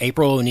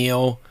 April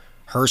O'Neil,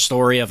 her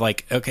story of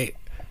like, okay,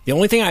 the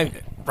only thing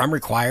I'm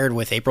required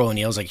with April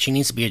O'Neil is like she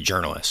needs to be a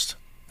journalist.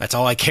 That's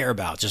all I care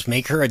about. Just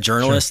make her a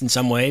journalist in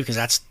some way, because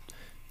that's,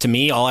 to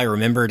me, all I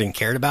remembered and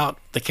cared about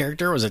the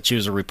character was that she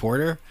was a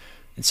reporter.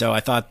 And so I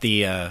thought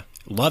the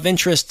love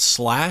interest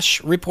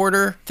 /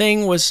 reporter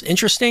thing was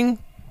interesting.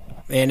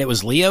 And it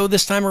was Leo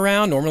this time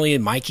around. Normally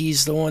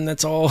Mikey's the one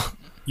that's all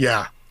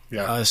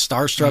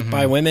starstruck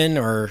by women,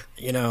 or,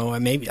 you know,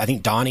 maybe I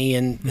think Donnie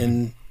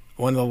in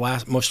one of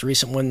the most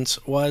recent ones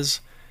was.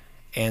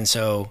 And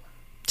so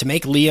to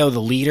make Leo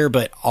the leader,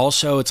 but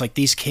also it's like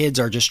these kids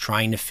are just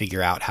trying to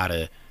figure out how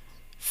to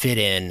fit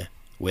in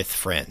with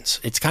friends.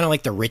 It's kind of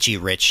like the Richie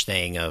Rich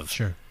thing of,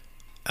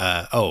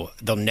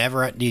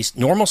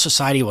 normal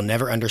society will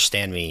never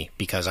understand me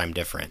because I'm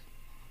different.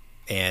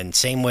 And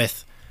same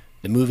with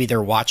the movie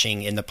they're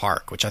watching in the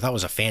park, which I thought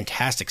was a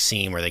fantastic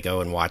scene where they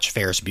go and watch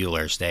Ferris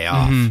Bueller's Day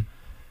Off.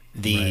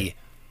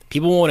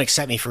 People won't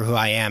accept me for who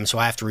I am, so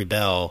I have to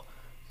rebel.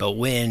 But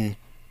when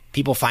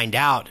people find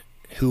out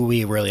who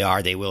we really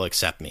are, they will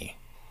accept me.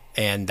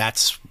 And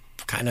that's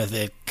kind of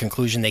the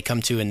conclusion they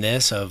come to in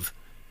this, of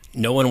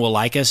no one will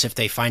like us if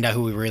they find out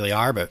who we really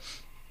are, but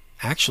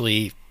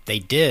actually they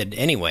did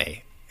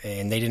anyway.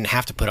 And they didn't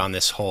have to put on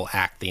this whole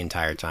act the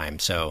entire time.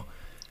 So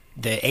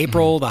the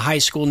April, the high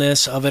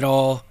schoolness of it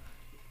all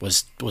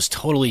was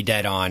totally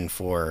dead on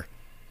for,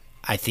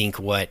 I think,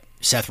 what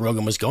Seth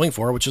Rogen was going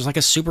for, which was like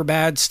a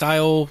Superbad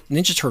style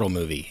Ninja Turtle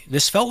movie.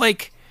 This felt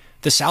like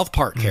the South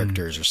Park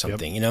characters or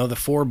something, you know, the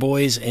four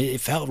boys. It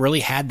felt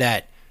really had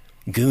that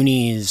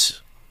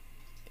Goonies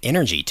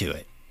energy to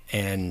it.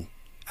 And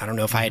I don't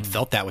know if I had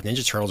felt that with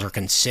Ninja Turtles or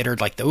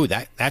considered like,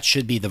 that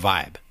should be the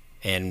vibe.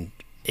 And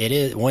it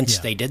is. Once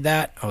they did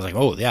that, I was like,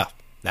 oh yeah,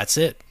 that's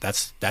it.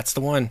 That's the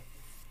one.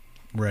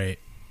 Right.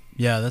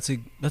 Yeah, that's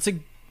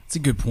a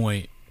good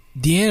point.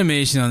 The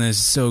animation on this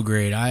is so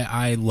great.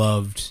 I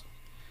loved.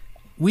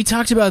 We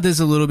talked about this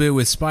a little bit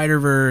with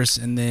Spider-Verse,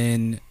 and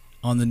then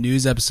on the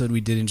news episode we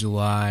did in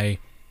July,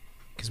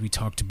 because we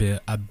talked a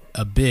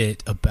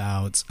bit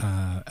about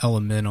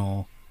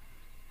Elemental,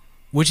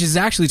 which has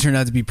actually turned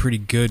out to be pretty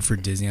good for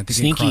Disney. I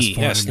think it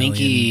crossed 400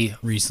 million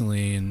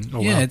recently, and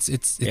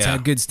it's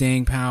had good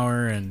staying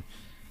power, and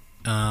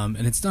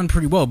it's done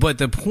pretty well. But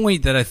the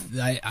point that I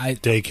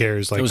daycare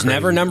is like, it was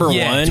never number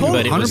one,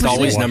 but it was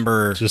always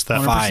number just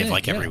that 5,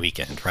 like every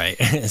weekend, right?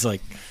 It's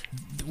like,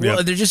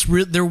 well,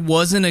 there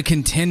wasn't a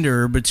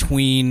contender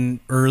between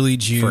early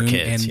June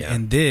kids,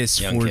 and this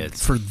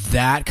for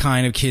that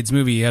kind of kids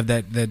movie. You have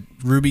that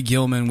Ruby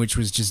Gillman, which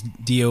was just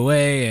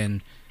DOA,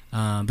 and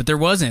but there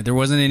wasn't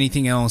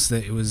anything else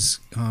that it was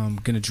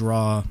going to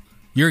draw.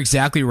 You're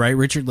exactly right,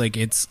 Richard. Like,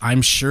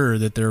 I'm sure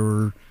that there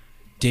were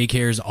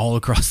daycares all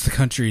across the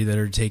country that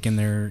are taking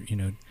their,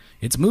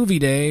 it's movie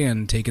day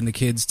and taking the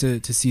kids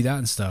to see that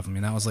and stuff. I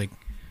mean, that was like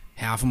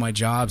half of my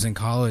jobs in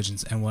college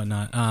and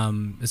whatnot.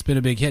 It's been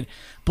a big hit.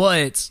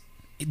 But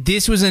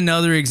this was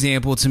another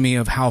example to me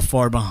of how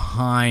far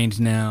behind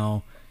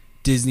now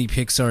Disney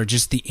Pixar,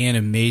 just the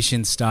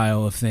animation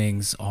style of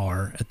things,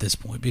 are at this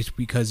point.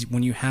 Because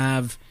when you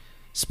have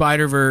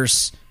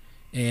Spider-Verse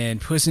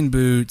and Puss in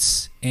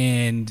Boots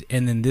and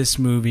then this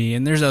movie,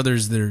 and there's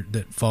others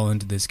that fall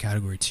into this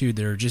category too,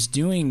 they're just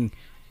doing,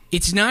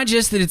 it's not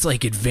just that it's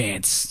like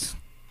advanced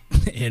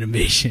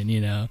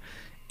animation,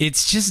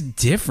 it's just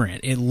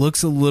different. It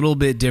looks a little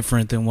bit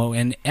different than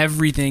and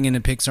everything in the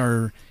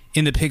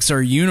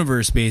Pixar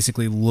universe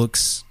basically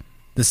looks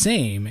the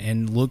same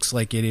and looks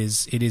like it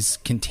is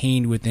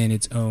contained within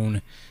its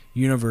own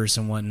universe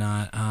and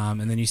whatnot.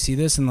 And then you see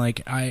this, and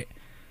like I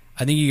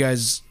think you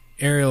guys,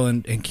 Ariel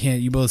and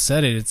Kent, you both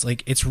said it. It's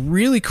like, it's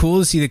really cool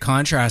to see the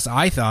contrast,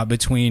 I thought,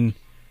 between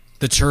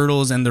the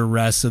Turtles and the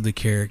rest of the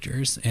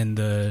characters, and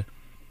the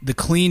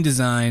clean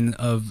design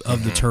of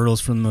the Turtles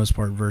for the most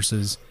part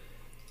versus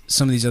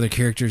some of these other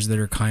characters that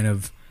are kind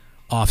of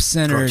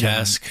off-centered,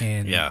 grotesque,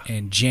 and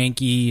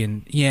janky,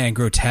 and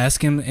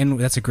grotesque, and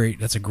that's a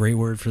great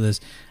word for this.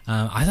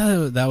 I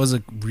thought that was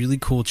a really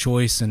cool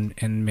choice,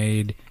 and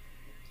made.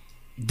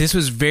 This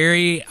was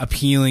very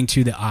appealing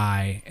to the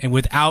eye, and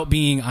without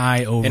being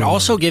eye over, and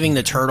also giving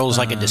the Turtles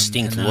like a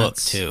distinct look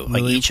too.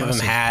 Like really each of them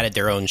had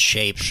their own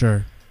shape,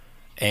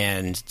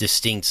 and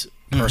distinct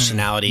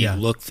personality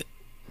look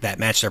that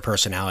matched their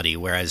personality.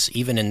 Whereas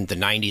even in the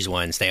 '90s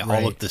ones, they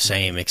all looked the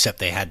same, except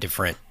they had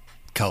different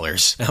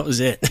colors. That was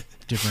it.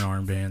 Different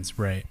armbands,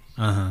 right?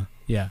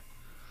 Yeah.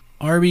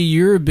 Arby,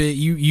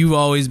 you've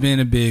always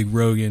been a big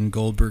Rogen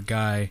Goldberg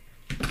guy.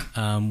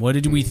 What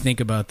did we think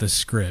about the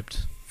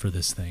script for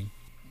this thing?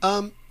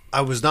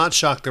 I was not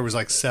shocked there was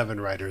like 7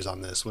 writers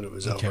on this when it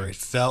was over. It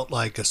felt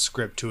like a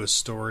script to a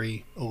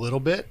story a little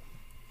bit.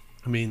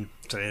 I mean,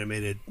 it's an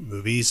animated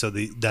movie, so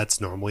that's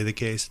normally the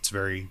case. It's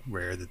very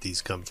rare that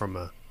these come from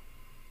a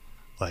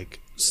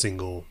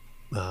single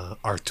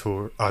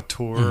auteur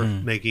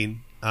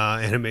making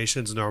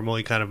animations.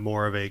 Normally kind of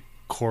more of a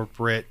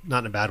corporate, not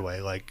in a bad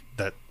way, like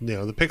that,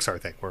 the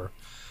Pixar thing, where a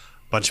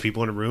bunch of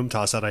people in a room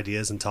toss out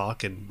ideas and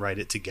talk and write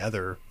it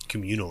together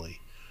communally.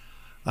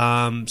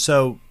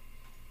 So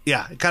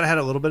yeah, it kind of had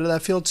a little bit of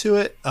that feel to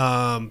it.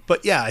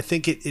 But yeah, I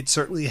think it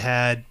certainly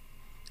had,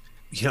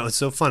 it's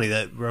so funny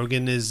that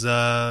Rogen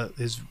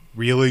is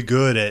really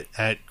good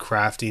at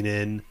crafting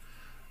in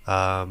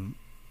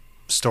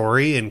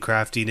story and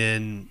crafting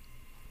in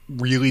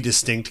really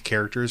distinct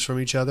characters from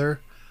each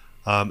other.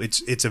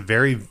 It's a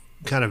very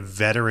kind of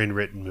veteran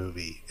written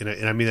movie, and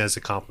I mean that as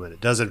a compliment.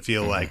 It doesn't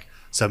feel like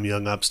some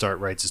young upstart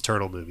writes his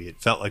turtle movie. It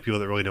felt like people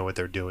that really know what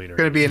they're doing. It's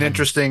going to be an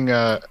interesting.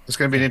 It's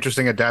going to be an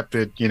interesting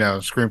adapted,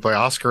 screenplay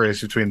Oscar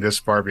race between this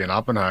Barbie and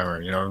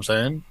Oppenheimer. You know what I'm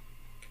saying?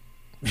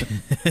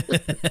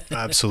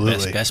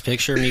 Absolutely. Best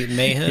picture, Mutant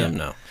Mayhem.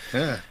 No.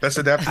 Yeah, best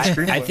adapted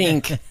screenplay. I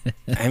think.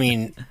 I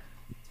mean,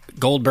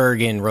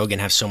 Goldberg and Rogen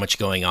have so much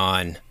going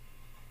on.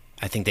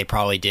 I think they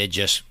probably did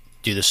just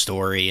do the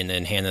story and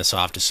then hand this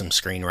off to some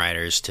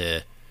screenwriters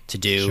to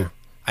do. Sure.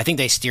 I think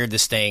they steered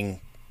this thing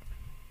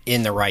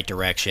in the right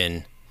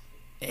direction,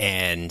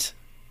 and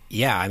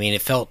yeah, I mean,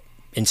 it felt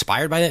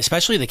inspired by that,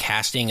 especially the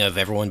casting of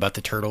everyone but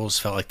the Turtles.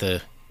 Felt like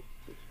the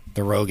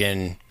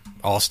Rogen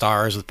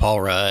All-Stars with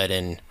Paul Rudd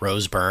and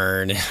Rose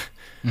Byrne,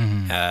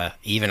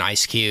 even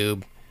Ice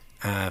Cube,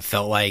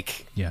 felt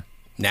like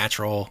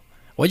natural.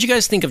 What'd you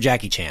guys think of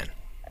Jackie Chan?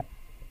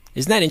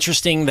 Isn't that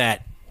interesting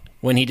that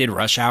when he did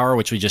Rush Hour,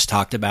 which we just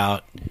talked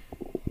about,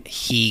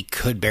 he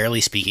could barely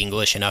speak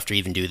English enough to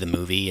even do the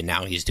movie, and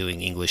now he's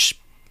doing English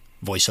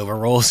voiceover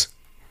roles?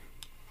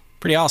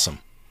 Pretty awesome.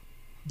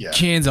 Yeah,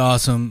 Chan's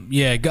awesome.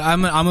 Yeah,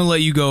 I'm gonna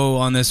let you go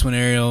on this one,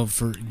 Ariel.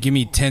 Give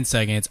me 10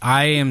 seconds.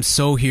 I am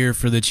so here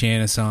for the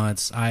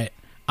Chanaissance.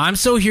 I'm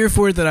so here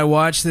for it that I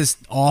watched this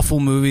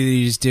awful movie that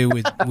he just did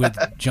with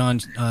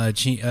John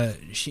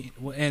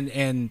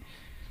and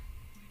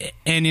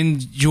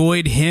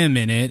enjoyed him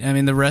in it. I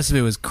mean, the rest of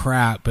it was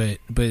crap, but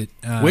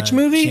which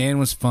movie? Chan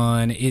was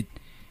fun.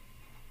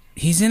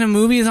 He's in a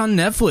movie on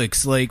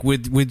Netflix, like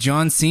with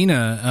John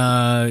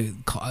Cena,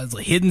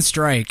 Hidden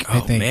Strike.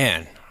 I think.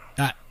 Man,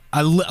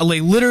 I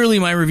literally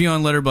my review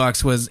on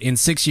Letterboxd was, in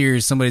 6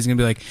 years somebody's gonna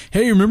be like,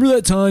 "Hey, remember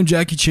that time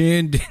Jackie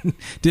Chan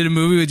did a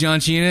movie with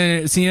John Cena?"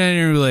 And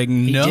you're like,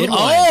 "No,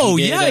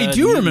 I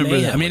do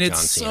remember that." I mean,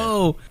 it's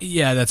so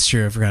that's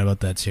true. I forgot about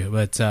that too.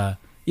 But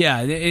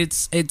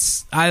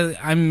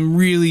I'm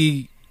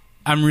really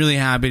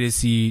happy to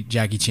see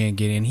Jackie Chan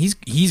get in.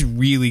 He's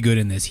really good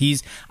in this.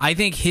 I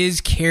think his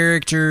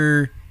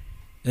character,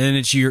 and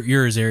it's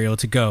yours, Ariel,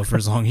 to go for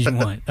as long as you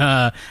want.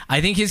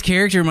 I think his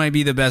character might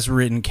be the best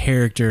written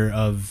character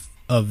of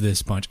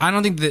this bunch. I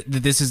don't think that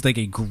this is like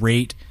a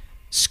great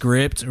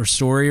script or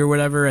story or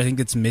whatever. I think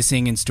it's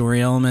missing in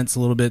story elements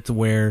a little bit, to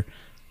where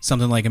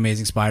something like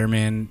Amazing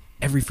Spider-Man,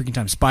 every freaking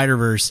time,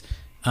 Spider-Verse,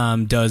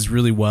 does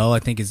really well. I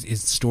think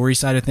his story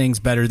side of things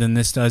better than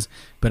this does.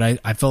 But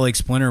I felt like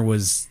Splinter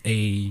was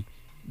a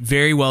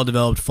very well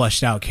developed,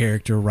 fleshed out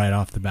character right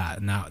off the bat,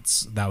 and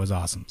that was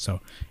awesome.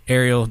 So,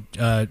 Ariel,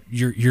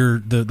 you're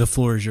the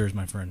floor is yours,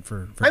 my friend.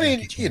 For I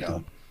mean,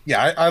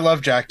 I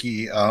love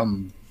Jackie.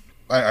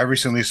 I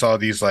recently saw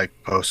these like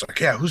posts like,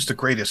 who's the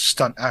greatest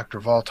stunt actor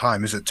of all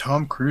time? Is it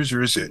Tom Cruise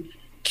or is it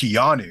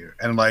Keanu?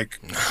 And like,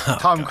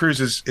 Tom Cruise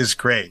is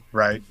great,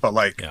 right? But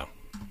like,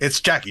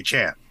 it's Jackie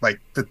Chan. Like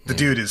the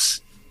dude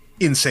is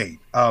insane.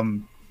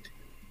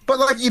 But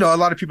like, a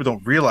lot of people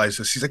don't realize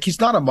this. He's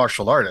not a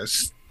martial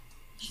artist.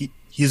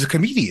 He's a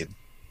comedian.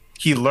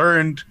 He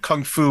learned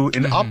kung fu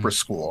in opera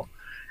school.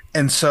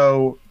 And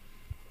so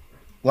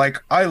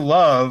like, I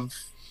love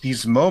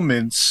these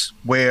moments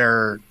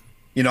where,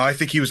 I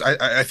think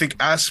I think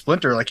as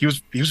Splinter, like he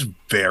was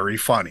very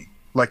funny.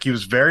 Like he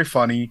was very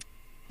funny.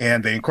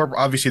 And they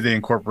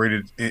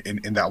incorporated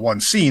in that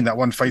one scene, that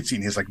one fight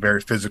scene, his like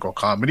very physical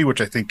comedy, which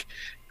I think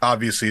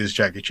obviously is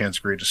Jackie Chan's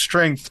greatest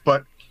strength.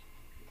 But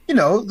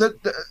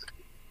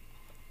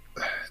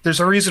there's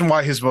a reason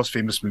why his most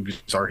famous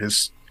movies are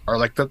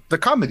like the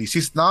comedies.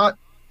 He's not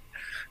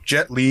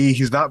Jet Li,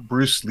 he's not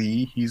Bruce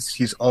Lee.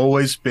 He's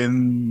always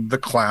been the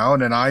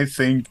clown, and I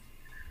think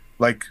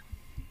like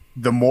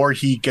the more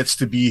he gets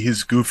to be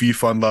his goofy,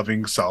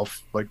 fun-loving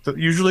self, like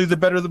usually the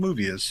better the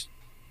movie is.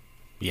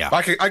 Yeah,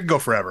 I could go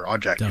forever on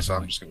Jackie, Definitely. So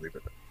I'm just gonna leave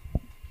it.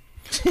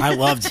 I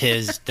loved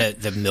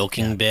the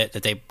milking bit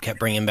that they kept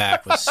bringing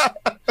back was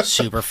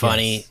super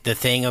funny. Yes. The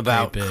thing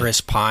about Chris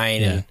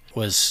Pine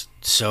was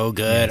so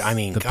good. Yes. I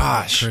mean,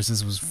 gosh,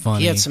 Chris's was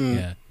funny. He had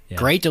some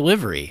great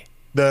delivery.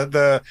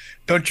 The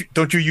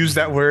don't you use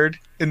that word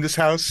in this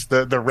house?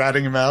 The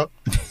ratting him out.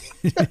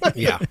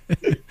 Yeah,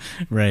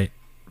 right,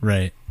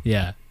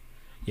 yeah.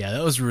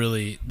 That was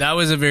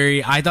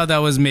I thought that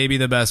was maybe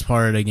the best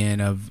part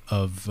again of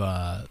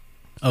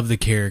the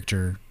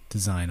character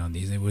design on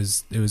these. It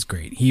was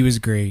great. He was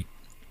great.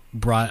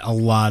 Brought a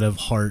lot of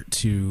heart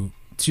to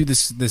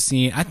the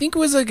scene. I think it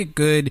was like a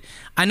good.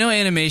 I know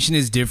animation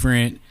is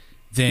different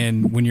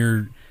than when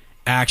you're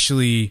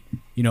actually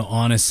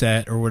on a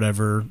set or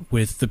whatever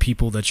with the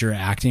people that you're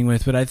acting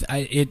with, but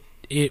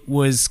it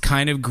was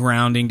kind of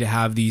grounding to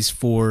have these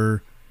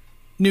 4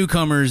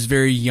 newcomers,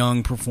 very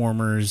young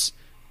performers,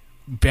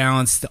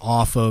 balanced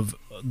off of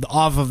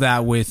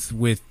that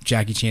with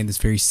Jackie Chan, this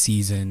very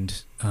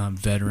seasoned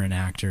veteran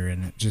actor,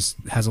 and it just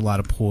has a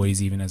lot of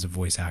poise even as a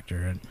voice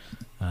actor, and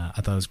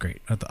I thought it was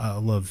great. I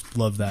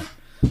love that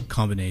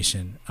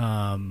combination.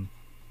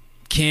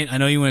 Kent, I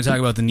know you want to talk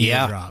about the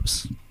Neo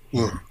drops.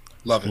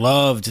 Love it.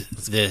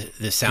 Loved the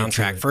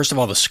soundtrack. First of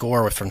all, the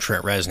score from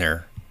Trent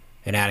Reznor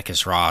and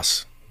Atticus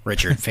Ross.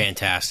 Richard,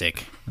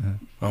 fantastic.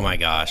 Oh my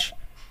gosh.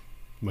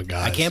 My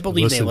God, I can't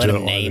believe they let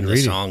them name the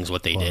songs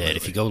what they did.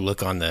 If you go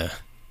look on the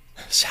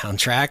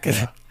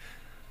soundtrack,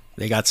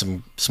 they got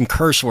some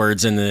curse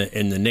words in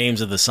the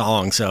names of the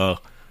song. So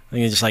I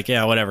think it's just like,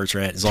 yeah, whatever,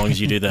 Trent. As long as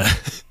you do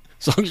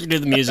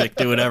the music,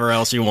 do whatever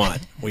else you want.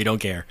 We don't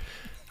care.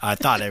 I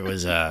thought it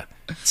was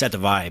set the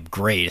vibe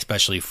great,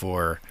 especially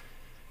for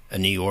a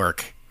New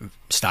York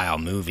style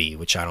movie,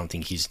 which I don't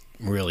think he's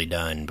really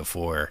done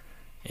before.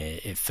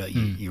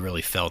 You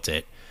really felt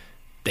it.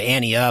 The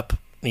Ante Up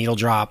needle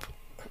drop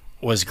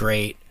was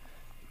great,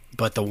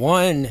 but the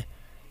one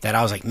that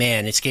I was like,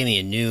 man, it's gave me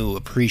a new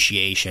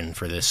appreciation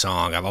for this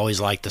song. I've always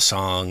liked the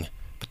song,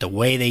 but the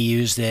way they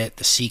used it,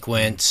 the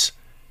sequence,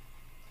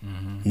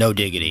 No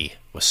Diggity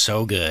was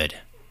so good.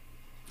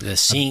 The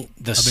scene,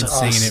 I've been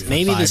singing it for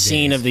maybe 5 the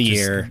scene days, of the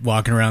year,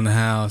 walking around the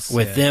house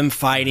with them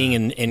fighting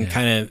and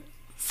kind of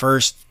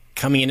first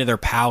coming into their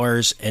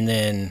powers, and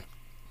then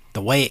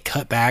the way it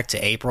cut back to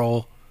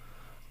April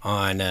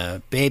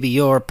on Baby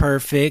You're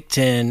Perfect,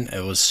 and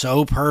it was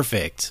so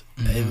perfect.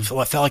 It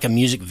felt like a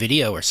music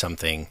video or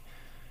something,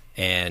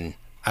 and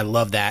I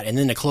love that. And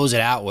then to close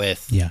it out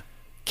with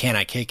Can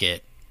I Kick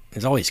It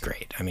is always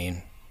great. I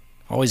mean,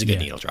 always a good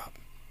needle drop.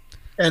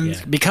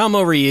 And become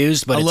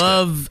overused, but I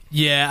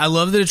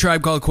love that A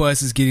Tribe Called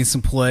Quest is getting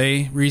some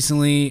play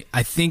recently.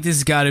 I think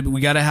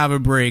we got to have a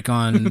break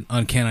on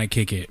Can I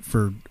Kick It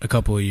for a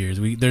couple of years.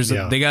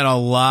 They got a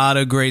lot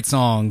of great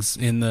songs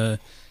in the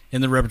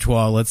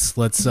repertoire.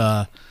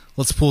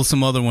 Let's pull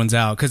some other ones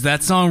out, because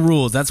that song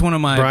rules. That's one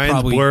of my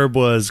Brian's blurb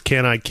was,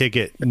 "Can I kick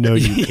it? No,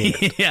 you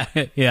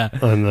can't." yeah.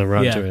 On the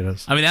Rotten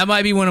Tomatoes. I mean, that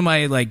might be one of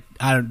my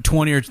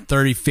 20 or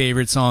 30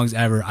 favorite songs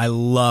ever. I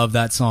love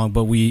that song,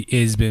 but it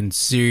has been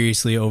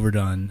seriously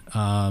overdone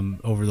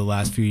over the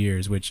last few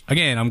years. Which,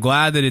 again, I'm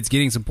glad that it's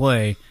getting some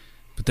play,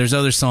 but there's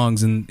other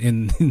songs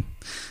in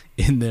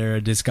their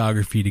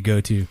discography to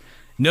go to.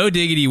 No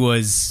Diggity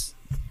was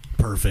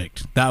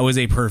perfect. That was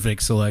a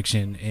perfect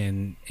selection,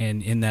 and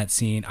in that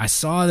scene I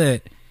saw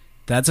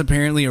that's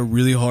apparently a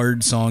really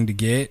hard song to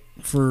get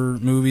for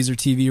movies or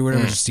TV or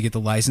whatever, just to get the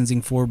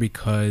licensing for,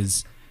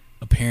 because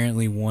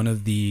apparently one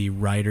of the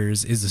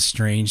writers is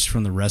estranged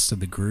from the rest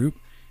of the group,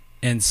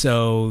 and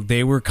so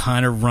they were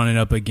kind of running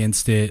up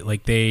against it.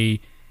 Like,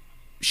 they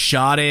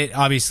shot it,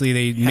 obviously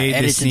they made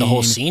edited the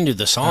whole scene to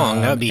the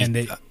song. That would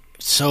be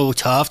so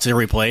tough to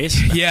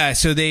replace. Yeah,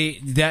 so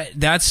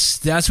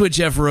that's what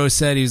Jeff Rose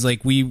said. He was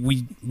like,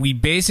 we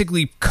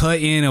basically cut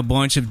in a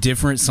bunch of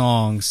different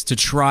songs to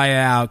try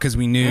out, because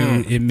we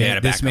knew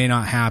this may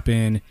not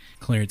happen.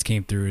 Clearance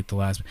came through at the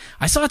last.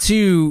 I saw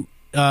too.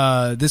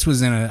 This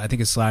was in I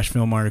think a Slash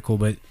Film article,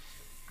 but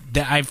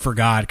that I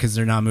forgot, because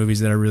they're not movies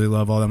that I really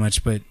love all that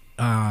much. But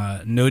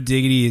No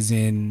Diggity is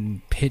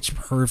in Pitch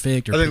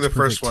Perfect, or I think Pitch the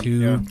Perfect first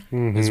 2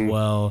 as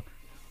well.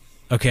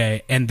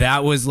 Okay, and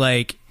that was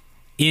like,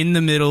 in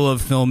the middle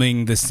of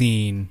filming the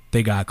scene,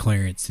 they got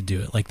clearance to do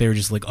it. Like, they were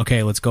just like,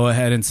 okay, let's go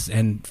ahead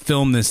and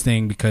film this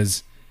thing,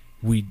 because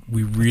we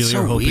really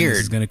are hoping this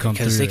is going to come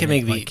through. Because they can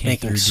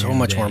make so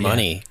much more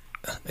money.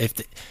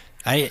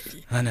 I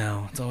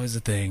know, it's always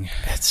a thing.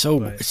 It's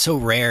so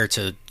rare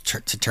to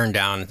turn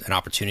down an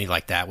opportunity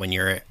like that when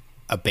you're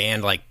a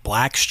band like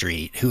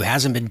Blackstreet, who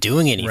hasn't been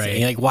doing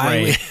anything. Right. Like,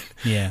 why? Right.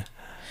 Yeah.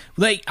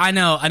 Like, I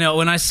know.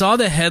 When I saw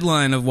the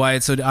headline of why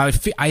it's so,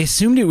 I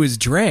assumed it was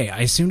Dre.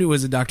 I assumed it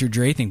was a Dr.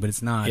 Dre thing, but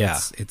it's not. Yeah.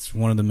 It's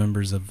one of the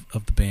members of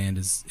the band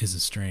is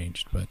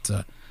estranged.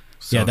 But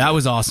that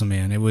was awesome,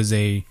 man. It was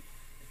like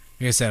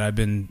I said, I've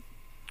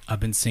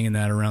been singing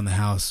that around the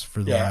house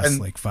for the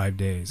last 5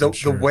 days.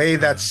 The way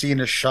that scene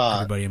is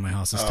shot, everybody in my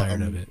house is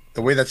tired of it.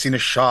 The way that scene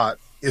is shot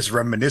is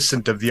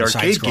reminiscent of the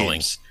arcade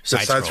games. The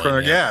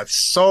side-scrolling, it's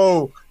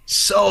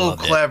so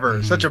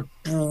clever. Such a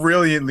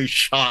brilliantly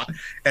shot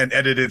and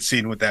edited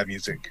scene with that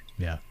music.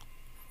 Yeah.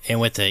 And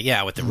with the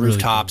really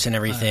rooftops and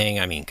everything.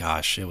 I mean,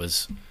 gosh, it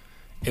was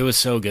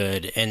so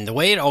good. And the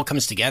way it all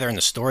comes together in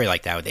the story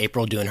like that, with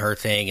April doing her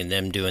thing and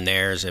them doing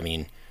theirs. I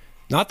mean,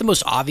 not the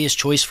most obvious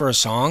choice for a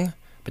song,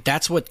 but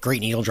that's what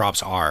great needle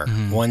drops are.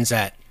 Ones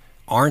that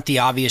aren't the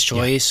obvious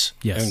choice.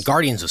 Yeah. Yes. I mean,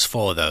 Guardians was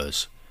full of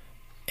those.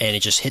 And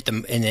it just hit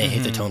them, and they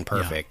hit the tone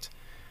perfect.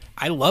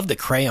 Yeah. I love the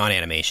crayon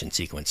animation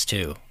sequence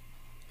too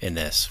in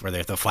this, where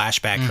they're the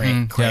flashback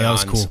crayons. Yeah, that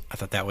was cool. I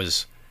thought that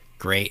was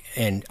great.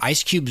 And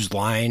Ice Cube's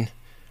line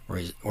where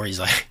he's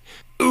like,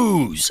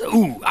 ooh,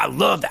 I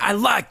love that. I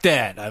like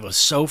that. That was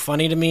so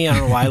funny to me. I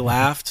don't know why I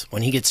laughed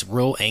when he gets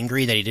real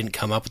angry that he didn't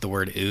come up with the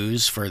word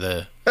ooze for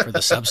the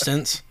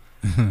substance.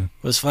 It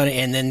was funny.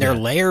 And then their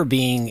lair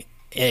being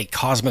a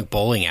cosmic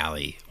bowling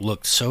alley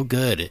looked so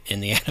good in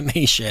the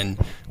animation,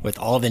 with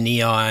all the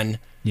neon,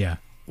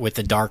 with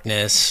the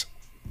darkness.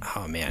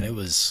 Oh man, it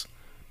was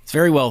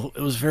very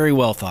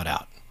well thought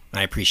out.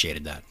 I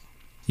appreciated that.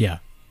 Yeah,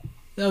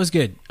 that was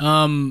good.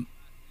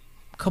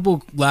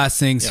 Couple last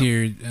things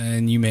here,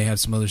 and you may have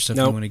some other stuff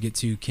you want to get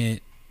to,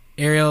 Kent.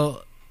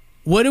 Ariel,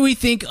 what do we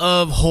think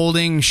of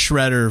holding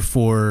Shredder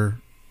for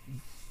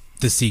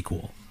the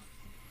sequel?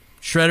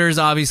 Shredder's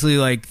obviously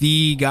like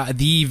the guy,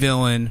 the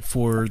villain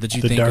for that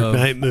you the think Dark of.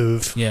 Knight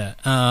move. Yeah,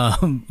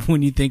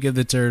 when you think of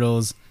the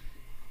Turtles,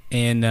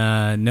 and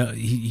no,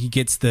 he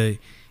gets the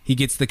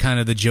kind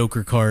of the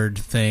Joker card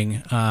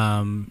thing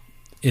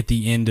at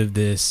the end of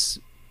this,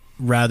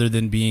 rather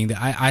than being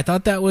the. I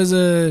thought that was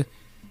a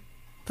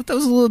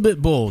little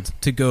bit bold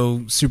to go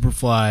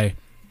Superfly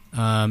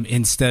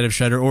instead of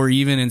Shredder, or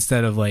even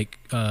instead of like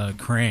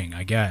Krang,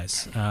 I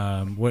guess.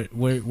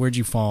 Where'd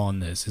you fall on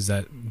this? Is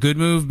that good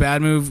move,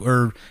 bad move,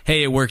 or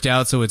hey, it worked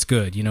out, so it's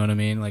good? You know what I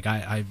mean? Like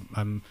I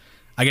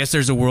guess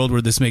there's a world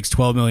where this makes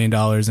 $12 million,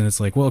 and it's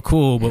like, well,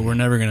 cool, but we're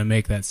never gonna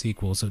make that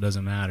sequel, so it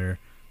doesn't matter.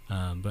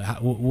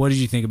 But what did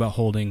you think about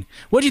holding?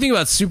 What did you think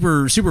about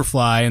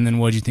Superfly, and then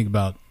what did you think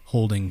about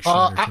holding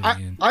Shredder till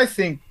the end? I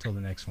think till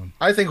the next one.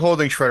 I think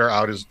holding Shredder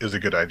out is a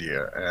good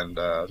idea, and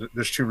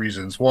there's two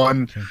reasons.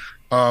 One,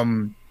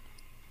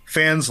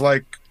 fans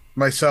like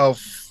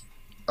myself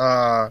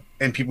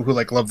and people who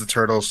like love the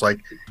Turtles, like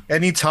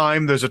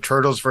anytime there's a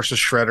Turtles versus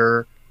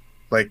Shredder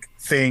like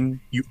thing,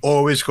 you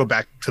always go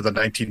back to the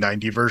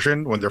 1990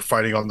 version when they're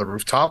fighting on the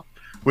rooftop,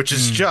 which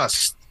is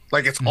just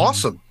like it's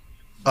awesome.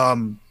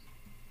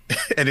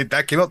 And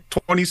that came out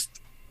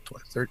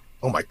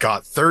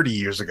 30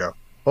 years ago.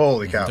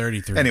 Holy cow.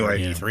 33.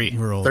 Anyway,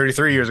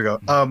 33 years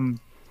ago.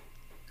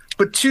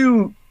 But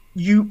two,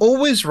 you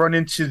always run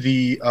into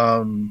the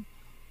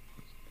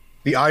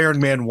Iron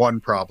Man 1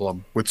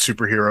 problem with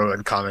superhero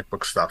and comic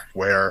book stuff,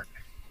 where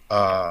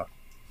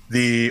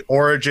the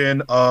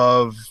origin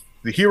of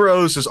the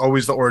heroes is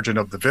always the origin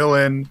of the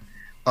villain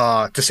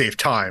to save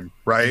time,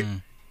 right?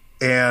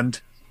 And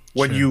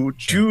when you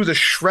do the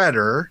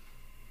Shredder,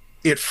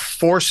 it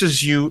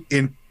forces you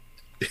in.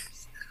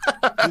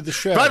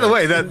 By the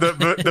way,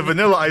 the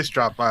Vanilla Ice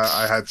Drop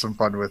I had some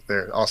fun with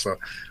there also.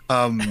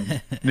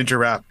 Ninja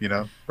Rap,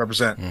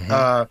 represent.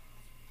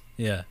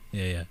 Yeah.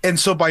 And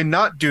so by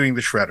not doing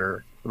the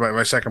Shredder,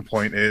 my second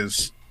point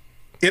is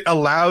it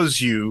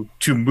allows you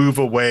to move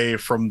away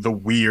from the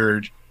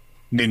weird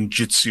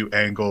ninjutsu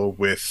angle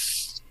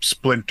with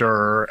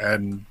Splinter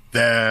and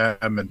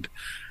them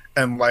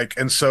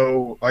and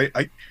so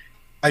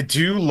I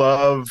do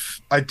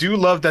love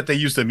that they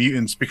use the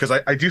mutants, because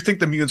I do think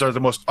the mutants are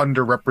the most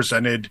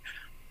underrepresented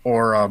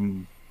or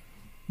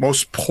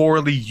most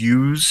poorly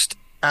used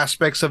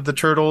aspects of the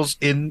Turtles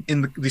in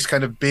these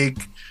kind of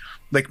big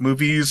like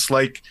movies.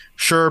 Like,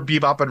 sure,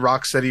 Bebop and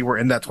Rocksteady were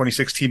in that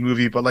 2016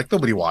 movie, but like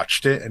nobody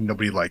watched it and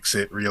nobody likes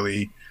it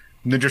really.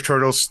 Ninja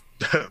Turtles,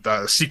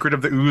 the Secret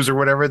of the Ooze or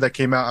whatever that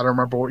came out, I don't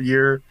remember what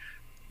year.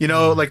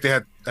 Like they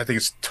had, I think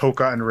it's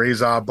Toka and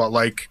Reza, but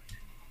like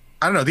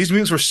I don't know, these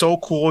mutants were so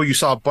cool. You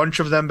saw a bunch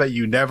of them that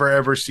you never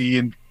ever see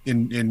in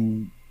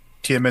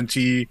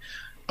TMNT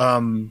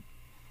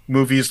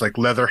movies like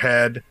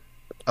Leatherhead.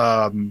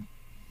 And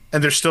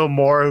there's still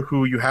more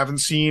who you haven't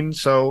seen.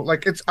 So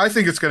like I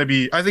think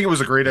it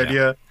was a great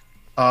idea.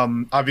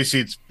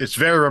 Obviously it's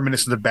very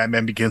reminiscent of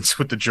Batman Begins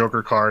with the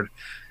Joker card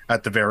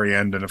at the very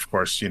end, and of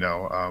course,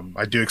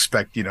 I do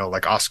expect,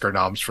 like Oscar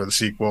noms for the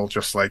sequel,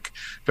 just like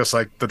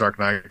The Dark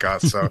Knight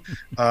got. So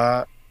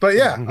but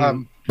yeah,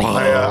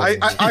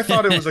 I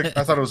thought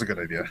it was a good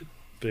idea.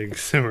 Big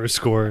Simmer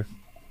score.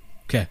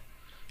 Okay.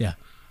 Yeah.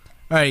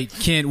 All right,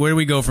 Kent, where do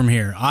we go from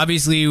here?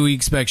 Obviously, we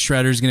expect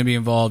Shredder's going to be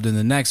involved in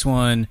the next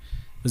one.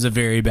 It was a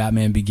very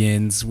Batman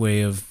Begins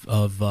way of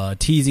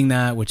teasing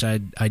that, which I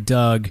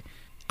dug.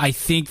 I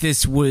think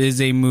this was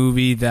a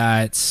movie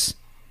that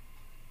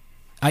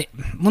let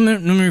me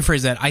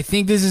rephrase that. I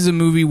think this is a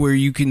movie where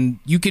you can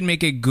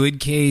make a good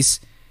case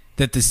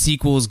that the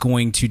sequel is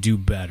going to do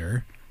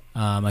better.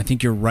 I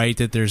think you're right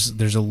that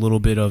there's a little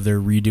bit of they're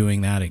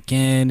redoing that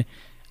again.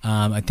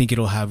 I think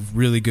it'll have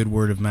really good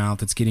word of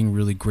mouth. It's getting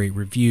really great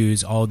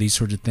reviews, all these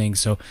sorts of things.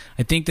 So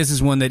I think this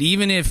is one that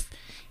even if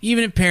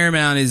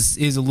Paramount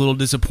is a little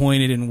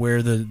disappointed in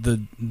where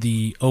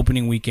the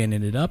opening weekend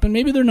ended up, and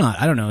maybe they're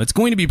not, I don't know, it's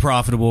going to be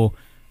profitable.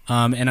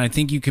 And I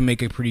think you can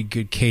make a pretty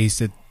good case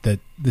that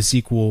the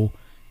sequel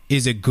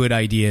is a good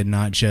idea,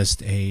 not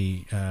just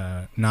a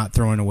not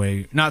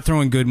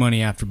throwing good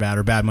money after bad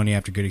or bad money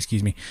after good.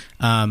 Excuse me.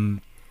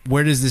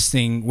 Where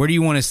do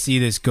you want to see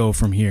this go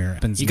from here?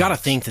 You got to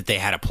think that they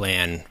had a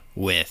plan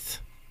with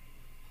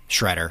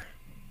Shredder,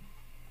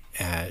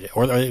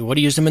 or they would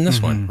have used him in this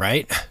one,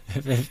 right?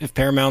 If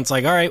Paramount's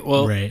like, all right,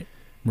 well, right.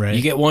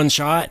 You get one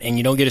shot and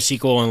you don't get a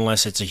sequel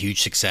unless it's a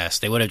huge success.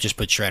 They would have just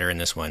put Shredder in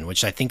this one,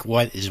 which I think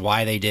is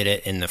why they did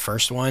it in the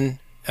first one,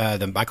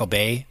 the Michael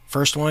Bay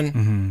first one.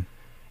 Mm-hmm.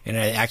 And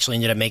it actually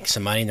ended up making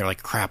some money, and they're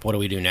like, crap, what do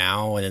we do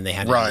now? And then they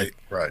had the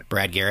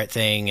Brad Garrett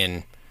thing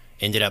and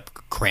ended up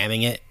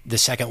cramming it, the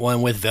second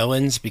one, with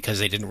villains because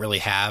they didn't really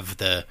have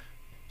the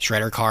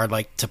Shredder card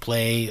to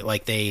play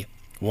like they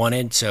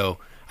wanted. So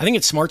I think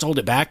it's smart to hold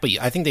it back, but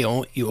I think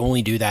you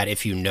only do that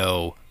if you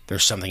know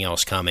there's something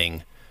else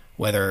coming.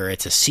 Whether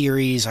it's a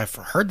series, I've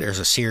heard there's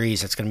a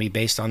series that's going to be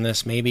based on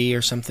this, maybe,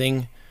 or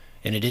something.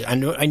 And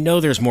I know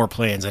there's more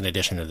plans in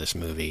addition to this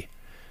movie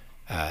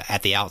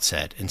at the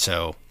outset. And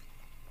so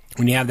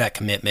when you have that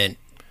commitment,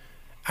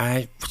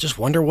 I just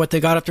wonder what they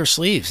got up their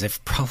sleeves.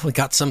 They've probably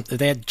got some.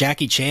 They had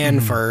Jackie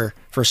Chan for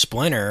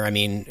Splinter. I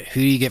mean,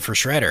 who do you get for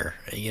Shredder?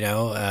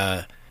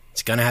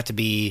 It's gonna have to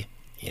be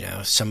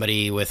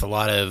somebody with a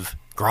lot of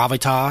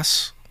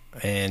gravitas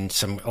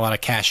and a lot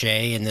of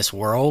cachet in this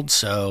world.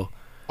 So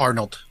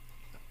Arnold.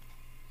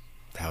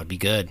 That would be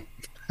good.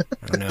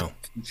 I don't know.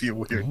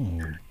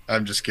 Weird.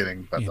 I'm just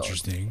kidding.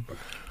 Interesting.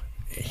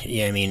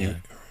 Yeah, I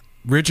mean,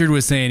 Richard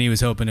was saying he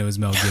was hoping it was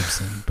Mel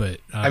Gibson, but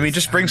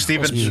just bring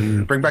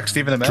back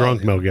Stephen Amell.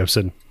 Drunk Mel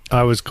Gibson.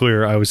 I was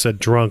clear. I said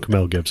drunk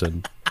Mel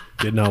Gibson.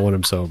 Did not want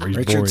him sober.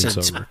 He's boring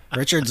sober.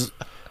 Richard's.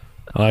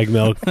 I like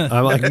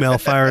Mel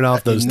firing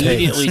off those tapes.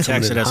 Immediately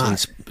texted us when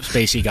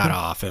Spacey got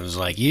off and was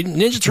like, "You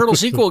Ninja Turtle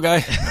sequel guy."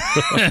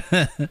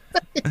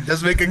 He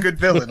does make a good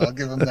villain. I'll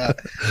give him that.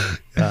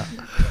 Yeah.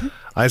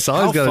 I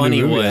saw he's got a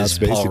new movie out. Was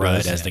Paul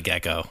Rudd as the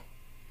Gecko?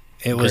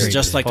 It was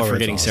just like the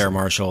Forgetting Sarah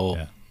Marshall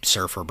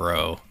surfer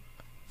bro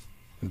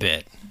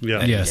bit.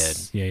 Yeah.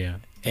 Yes. Yeah.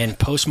 And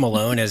Post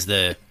Malone as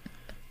the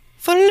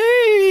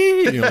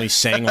he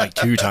sang like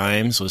 2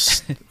 times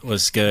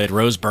was good.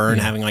 Rose Byrne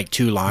having like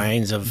 2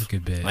 lines of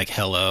like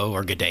hello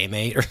or good day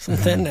mate or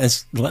something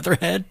as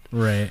Leatherhead.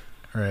 Right.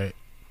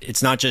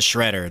 It's not just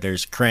Shredder.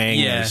 There's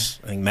Krang. There's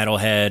like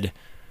Metalhead.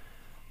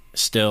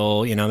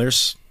 Still,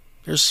 there's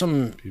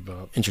some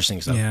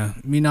interesting stuff. Yeah,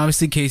 I mean,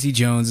 obviously Casey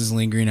Jones is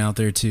lingering out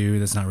there too.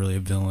 That's not really a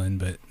villain,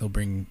 but they'll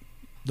bring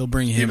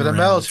him. Stephen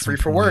Amell is free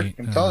for work.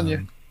 I'm telling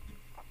you.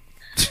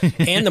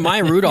 And the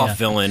Maya Rudolph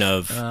villain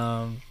of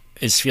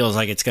it feels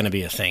like it's going to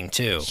be a thing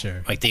too.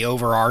 Sure. Like the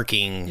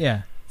overarching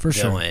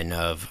villain sure.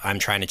 of I'm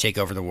trying to take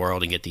over the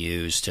world and get the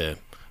ooze to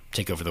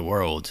take over the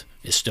world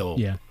is still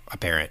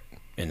apparent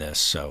in this.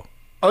 So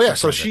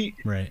so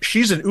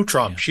she's an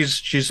Utrom. Yeah.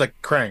 She's like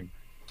Krang.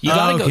 You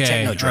gotta go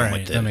Technodrome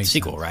with the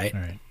sequel, sense. Right?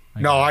 Right.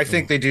 No, I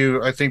think they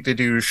do. I think they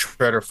do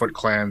Shredder, Foot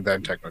Clan,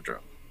 then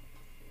Technodrome.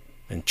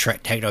 And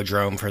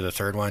Technodrome for the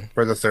third one.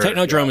 For the third,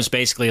 Technodrome is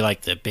basically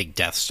like the big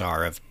Death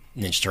Star of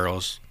Ninja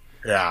Turtles.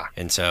 Yeah,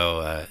 and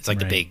so it's like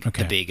the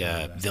big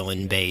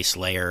villain base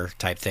layer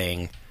type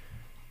thing.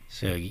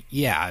 So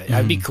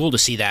it'd be cool to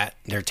see that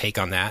their take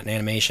on that in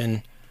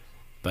animation.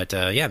 But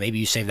maybe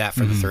you save that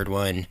for the third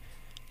one.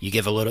 You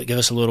give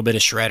us a little bit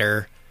of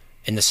Shredder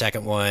in the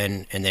second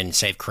one, and then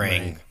save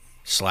Krang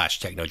 /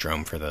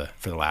 Technodrome for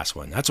the last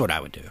one. That's what I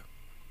would do.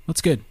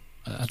 That's good.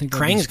 I think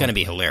Krang's going to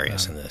be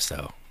hilarious in this,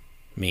 though.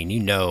 I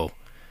mean,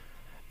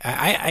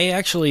 I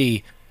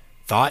actually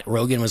thought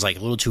Rogen was like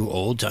a little too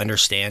old to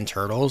understand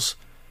Turtles,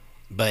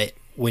 but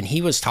when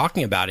he was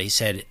talking about it, he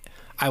said,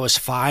 I was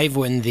 5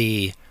 when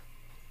the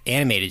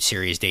animated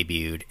series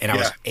debuted, and I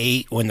was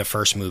 8 when the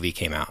first movie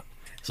came out.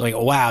 It's like,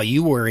 wow,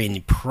 you were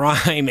in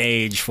prime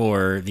age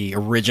for the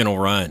original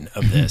run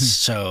of this.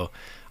 So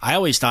I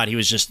always thought he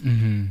was just,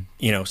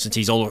 since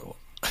he's older,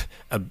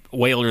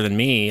 way older than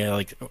me,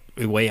 like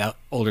way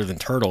older than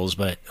Turtles.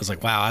 But I was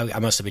like, wow, I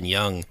must have been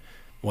young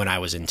when I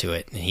was into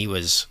it. And he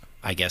was,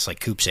 I guess, like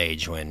Coop's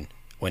age when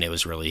it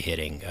was really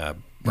hitting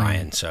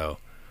Brian. So,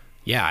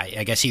 yeah,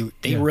 I guess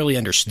they really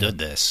understood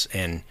this.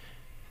 And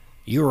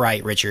you were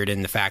right, Richard,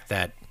 in the fact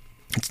that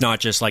it's not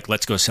just like,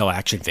 let's go sell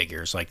action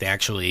figures. Like, they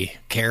actually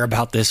care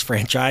about this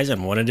franchise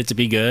and wanted it to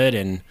be good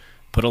and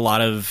put a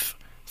lot of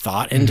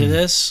thought into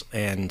this.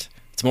 And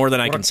it's more than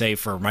I can say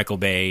for Michael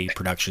Bay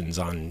Productions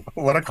on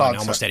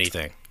almost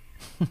anything.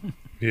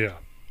 Yeah.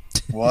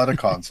 What a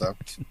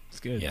concept. It's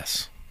good.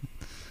 Yes.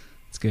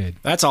 It's good.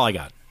 That's all I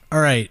got. All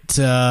right.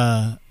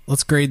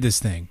 Let's grade this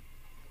thing.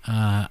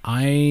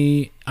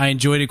 I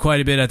enjoyed it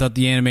quite a bit. I thought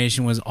the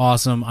animation was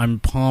awesome. I'm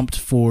pumped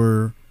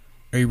for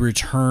a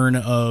return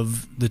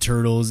of the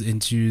Turtles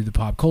into the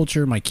pop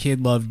culture. My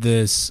kid loved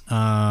this.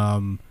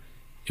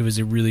 It was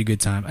a really good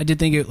time. I did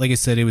think it, like I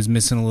said, it was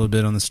missing a little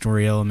bit on the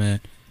story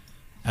element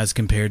as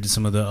compared to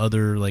some of the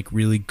other like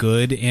really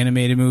good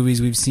animated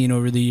movies we've seen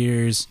over the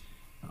years.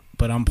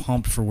 But I'm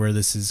pumped for where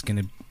this is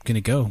gonna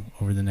go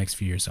over the next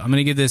few years. So I'm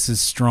gonna give this a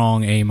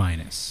strong A-.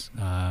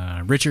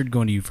 Richard,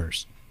 going to you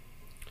first.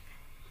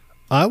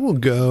 I will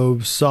go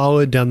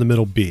solid down the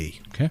middle B.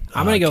 Okay.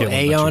 I'm going to go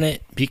A on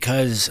it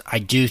because I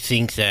do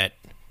think that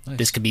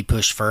this could be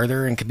pushed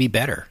further and could be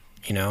better.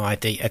 I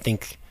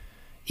think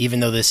even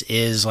though this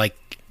is like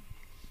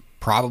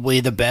probably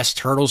the best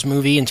Turtles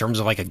movie in terms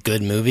of like a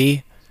good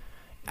movie,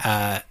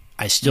 I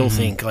still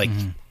think like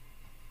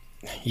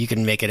you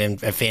can make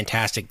it a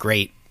fantastic,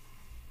 great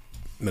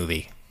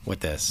movie with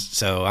this.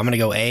 So I'm going to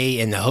go A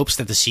in the hopes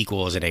that the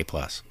sequel is an A+.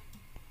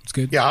 It's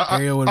good. Yeah,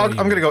 I'm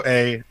going to go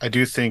A. I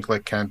do think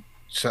like Kent,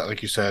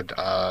 like you said,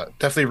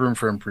 definitely room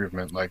for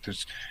improvement. Like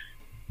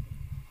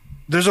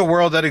there's a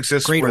world that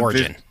exists. Great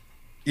origin.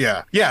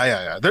 Yeah.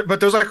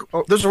 But there's a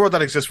world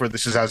that exists where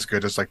this is as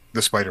good as like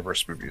the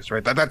Spider-Verse movies,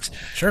 right? That's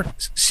sure.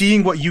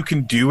 Seeing what you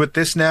can do with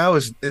this now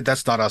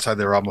that's not outside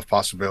the realm of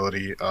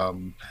possibility.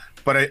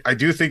 But I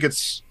do think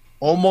it's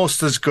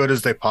almost as good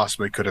as they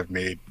possibly could have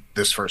made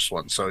this first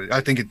one. So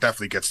I think it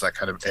definitely gets that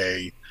kind of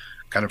A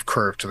kind of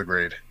curve to the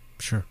grade.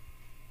 Sure.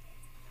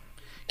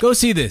 Go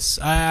see this.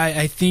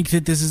 I think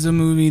that this is a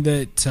movie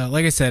that,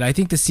 like I said, I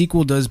think the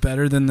sequel does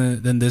better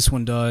than this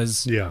one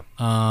does. Yeah.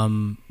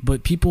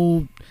 But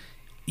people,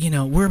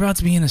 we're about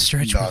to be in a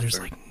stretch where there's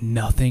like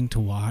nothing to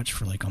watch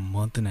for like a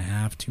month and a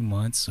half, 2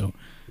 months. So,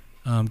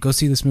 go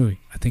see this movie.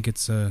 I think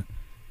it's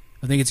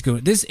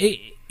good. This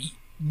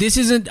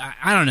isn't.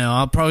 I don't know.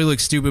 I'll probably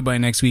look stupid by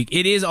next week.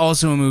 It is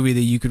also a movie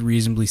that you could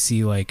reasonably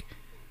see like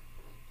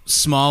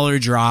smaller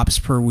drops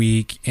per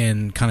week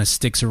and kind of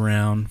sticks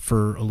around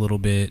for a little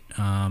bit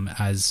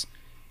as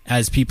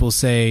people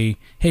say,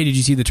 hey, did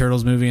you see the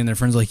Turtles movie? And their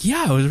friends are like,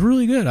 yeah, it was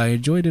really good, I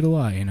enjoyed it a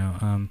lot.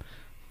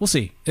 We'll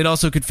see. It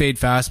also could fade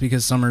fast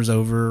because summer's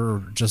over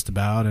or just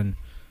about, and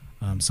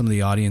some of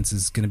the audience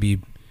is going to be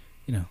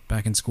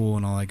back in school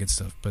and all that good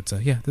stuff. But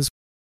this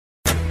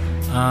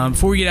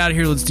before we get out of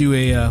here, let's do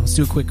a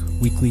quick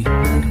weekly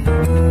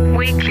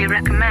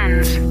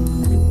recommends.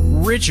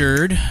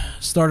 Richard,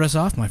 start us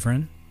off, my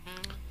friend.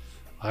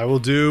 I will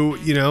do,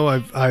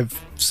 I've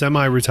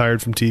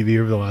semi-retired from TV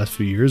over the last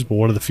few years, but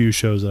one of the few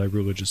shows that I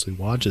religiously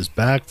watch is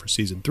back for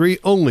season 3.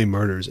 Only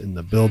Murders in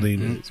the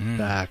Building is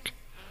back.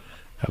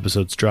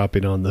 Episodes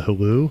dropping on the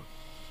Hulu.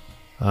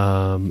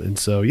 And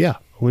so,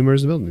 Only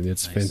Murders in the Building.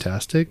 It's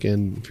fantastic,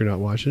 and if you're not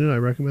watching it, I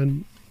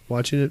recommend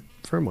watching it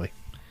firmly.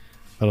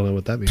 I don't know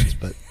what that means,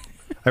 but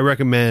I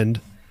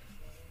recommend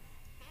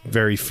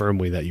very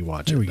firmly that you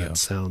watch it. That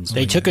sounds.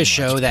 They took a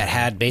show that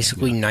had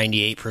basically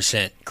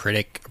 98%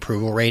 critic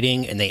approval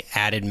rating, and they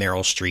added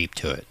Meryl Streep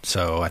to it.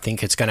 So I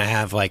think it's going to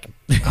have like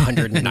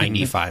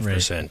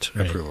 195%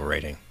 approval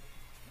rating.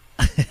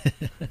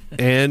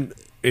 And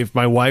if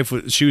my wife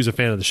she was a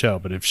fan of the show,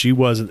 but if she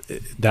wasn't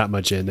that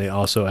much in, they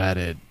also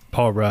added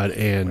Paul Rudd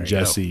and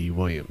Jesse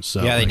Williams. So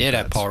they did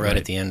have Paul Rudd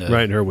at the end of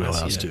right in her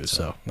wheelhouse too.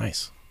 So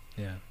nice.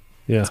 Yeah.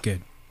 It's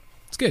good.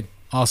 It's good.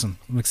 Awesome.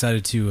 I'm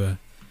excited to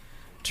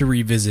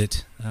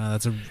revisit.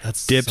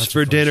 That's Dips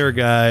for dinner,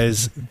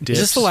 guys. Is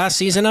this the last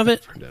season of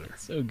it? For dinner.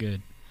 So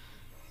good.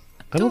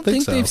 I don't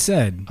think so. They've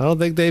said. I don't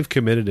think they've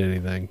committed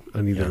anything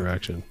on either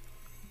direction.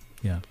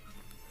 Yeah.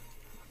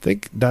 I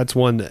think that's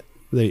one that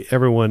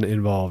everyone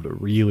involved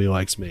really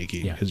likes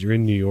making because you're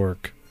in New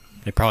York.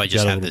 They probably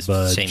just have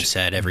the same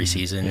set every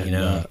season,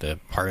 the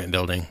apartment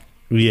building.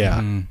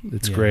 Yeah,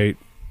 it's great.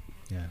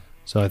 Yeah.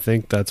 So I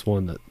think that's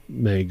one that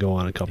may go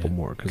on a couple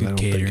more because I don't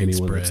think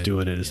anyone that's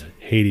doing it is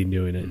hating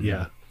doing it.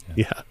 Yeah.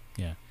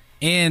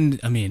 And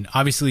I mean,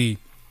 obviously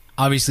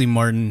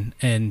Martin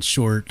and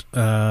Short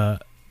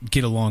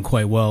get along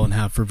quite well and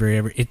have for very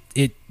ever.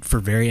 For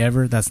very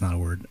ever. That's not a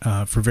word.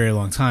 For a very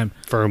long time.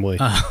 Firmly.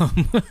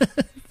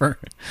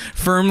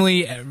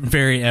 Firmly,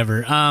 very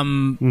ever.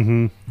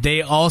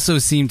 They also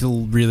seem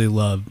to really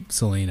love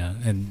Selena,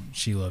 and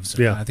she loves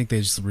her. Yeah. I think they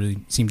just really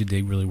seem to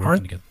dig really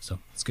working together. So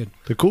it's good.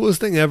 The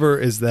coolest thing ever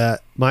is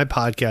that my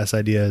podcast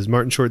idea is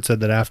Martin Short said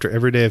that after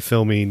every day of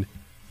filming,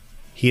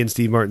 he and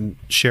Steve Martin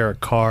share a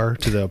car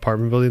to the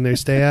apartment building they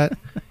stay at,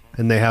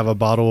 and they have a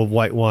bottle of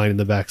white wine in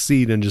the back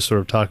seat and just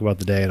sort of talk about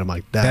the day. And I'm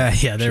like, there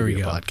we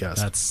go.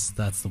 Podcast.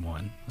 That's the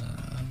one.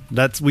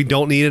 We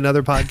don't need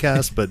another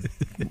podcast, but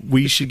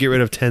we should get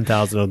rid of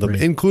 10,000 of them,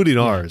 including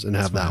ours, and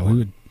have that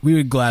one. We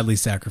would gladly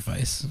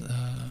sacrifice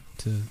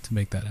to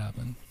make that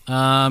happen.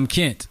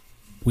 Kent,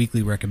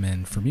 weekly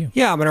recommend from you.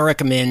 Yeah, I'm going to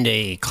recommend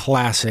a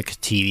classic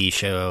TV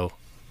show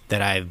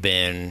that I've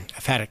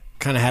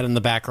had in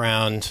the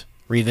background,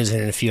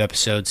 revisiting a few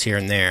episodes here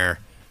and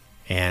there,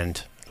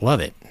 and love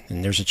it.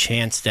 And there's a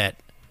chance that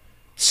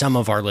some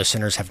of our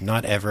listeners have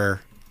not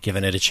ever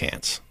given it a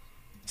chance.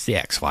 It's The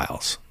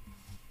X-Files.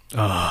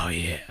 Oh,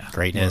 yeah.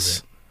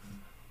 Greatness.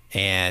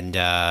 And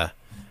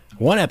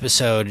one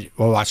episode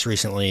I watched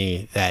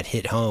recently that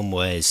hit home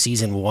was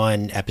season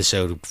 1,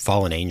 episode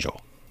Fallen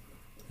Angel.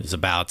 It was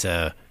about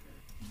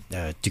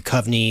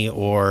Duchovny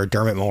or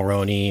Dermot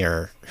Mulroney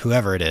or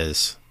whoever it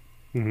is.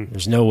 Mm-hmm.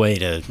 There's no way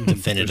to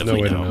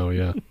definitively know.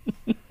 Yeah.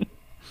 I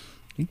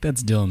think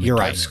that's Dylan McDermott. You're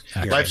right.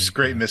 Life's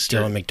great mystery.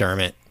 Dylan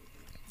McDermott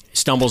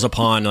stumbles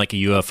upon like a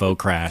UFO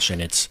crash,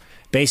 and it's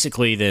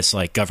basically this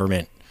like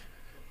government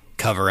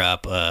cover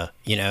up.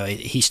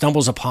 He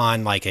stumbles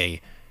upon like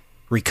a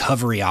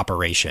recovery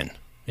operation,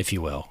 if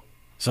you will.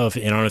 So if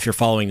I don't know if you're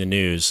following the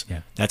news,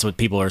 that's what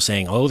people are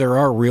saying. Oh, there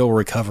are real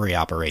recovery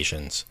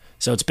operations.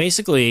 So it's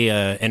basically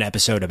an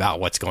episode about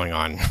what's going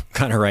on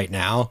kind of right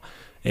now.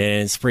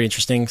 And it's pretty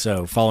interesting.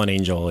 So Fallen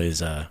Angel is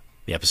the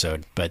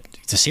episode, but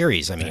it's a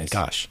series. I mean,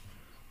 gosh,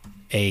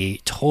 a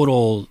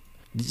total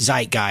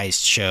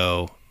zeitgeist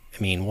show.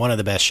 I mean, one of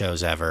the best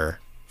shows ever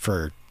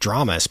for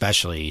drama,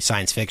 especially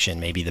science fiction,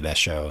 maybe the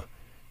best show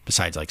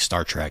besides like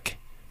Star Trek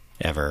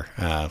ever.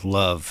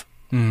 Love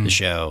the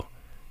show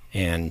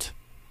and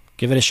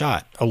give it a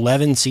shot.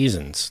 11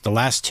 seasons. The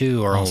last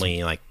 2 are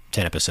only like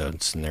 10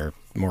 episodes and they're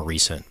more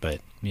recent,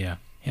 but yeah,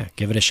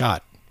 give it a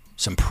shot.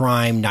 Some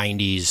prime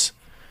 90s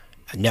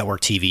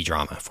network TV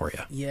drama for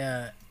you.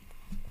 Yeah.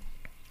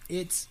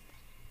 It's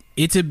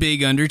a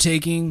big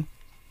undertaking,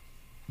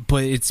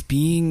 but it's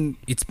being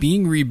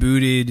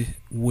rebooted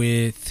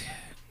with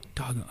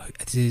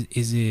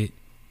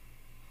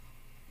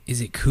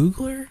is it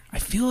Coogler? I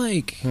feel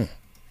like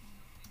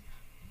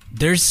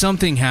there's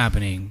something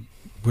happening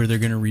where they're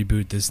going to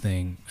reboot this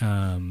thing,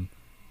 and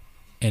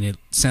it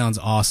sounds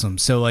awesome.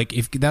 So, like,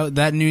 if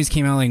that news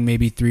came out, like,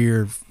 maybe 3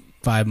 or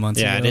 5 months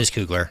ago. Yeah, it is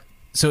Coogler.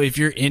 So, if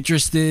you're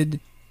interested...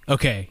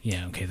 Okay,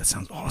 that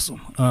sounds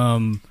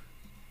awesome.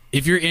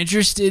 If you're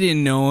interested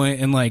in knowing,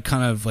 and, like,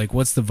 kind of, like,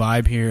 what's the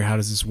vibe here, how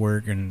does this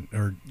work,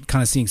 or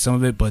kind of seeing some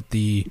of it, but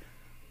the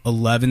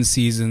 11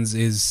 seasons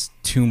is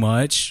too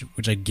much,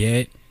 which I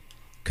get,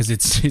 because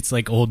it's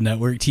like old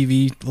network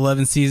TV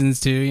 11 seasons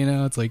too, you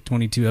know? It's like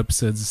 22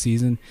 episodes a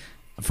season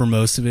for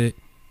most of it.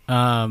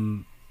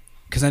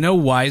 Because I know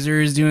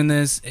Wiser is doing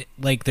this.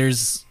 Like,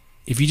 there's...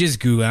 If you just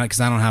Google it, because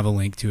I don't have a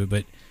link to it,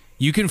 but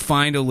you can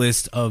find a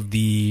list of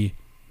the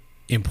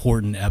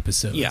important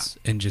episodes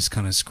and just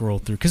kind of scroll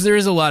through. Because there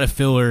is a lot of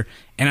filler,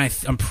 and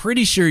I'm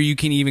pretty sure you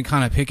can even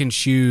kind of pick and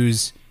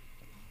choose...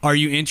 Are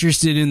you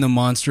interested in the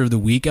Monster of the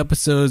Week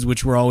episodes,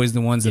 which were always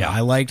the ones that I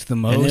liked the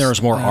most? And there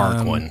was more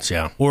arc ones,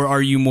 Or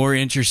are you more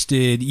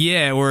interested...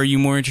 or are you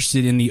more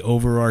interested in the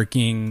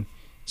overarching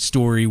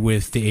story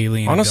with the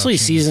alien? Honestly,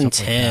 season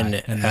 10...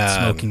 Like and the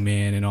Smoking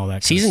Man and all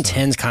that season kind of stuff.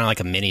 10 is kind of like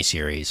a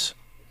mini-series.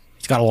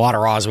 It's got a lot of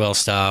Roswell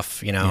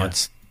stuff, you know.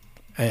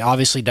 It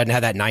obviously doesn't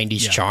have that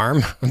 90s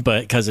charm,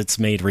 but because it's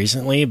made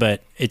recently,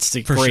 but it's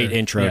a great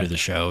intro to the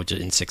show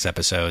in 6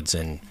 episodes,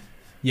 and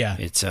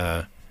it's...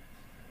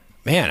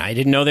 Man, I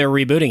didn't know they were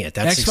rebooting it.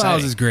 That's X-Files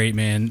exciting. Is great,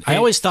 man. I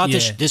always thought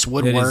this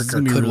would work or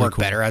could really work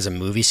cool. better as a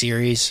movie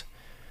series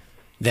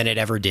than it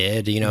ever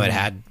did. You know, it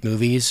had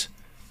movies.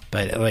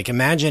 But, like,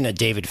 imagine a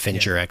David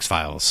Fincher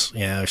X-Files,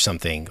 you know, or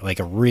something. Like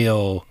a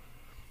real,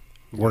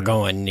 we're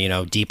going, you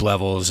know, deep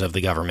levels of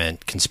the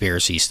government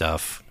conspiracy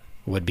stuff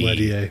would be...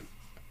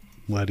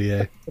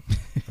 Wadier.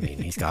 I mean,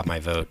 he's got my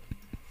vote.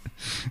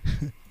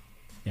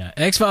 Yeah,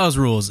 X-Files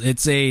rules.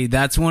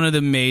 That's one of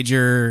the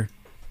major...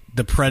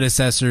 the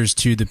predecessors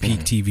to the peak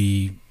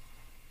TV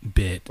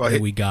bit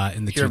that we got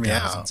in the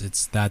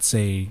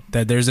 2000s.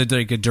 There's a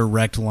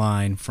direct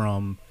line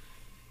from,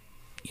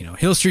 you know,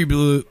 Hill Street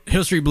Blues,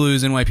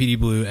 NYPD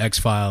Blue,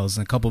 X-Files,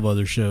 and a couple of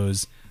other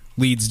shows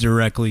leads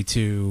directly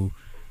to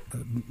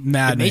Mad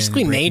Men. It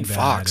basically made Bad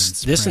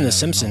Fox. This and The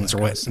Simpsons are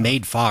what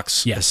made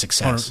Fox a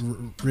success.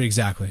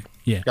 Exactly.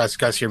 Yeah.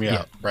 Guys, hear me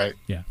out, right?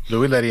 Yeah.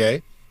 Louis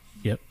Leterrier.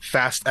 Yep.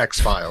 Fast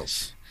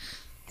X-Files.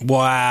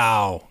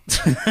 Wow.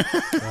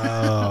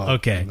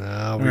 Okay.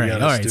 All All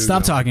right.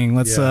 Stop talking.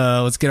 Let's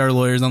get our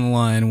lawyers on the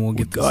line, and we'll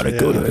get. Gotta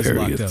go to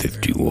Area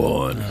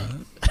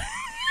 51.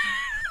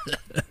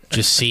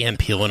 Just see him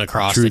peeling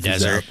across the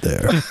desert out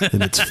there,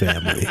 and its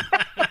family.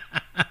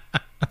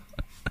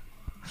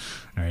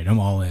 All right, I'm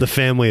all in. The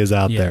family is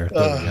out there.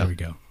 There we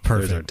go.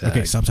 Perfect.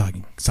 Okay, stop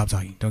talking.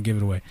 Don't give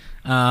it away.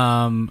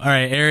 All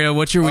right, Ariel,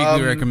 what's your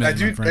weekly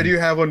recommendation? I do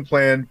have one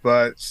planned,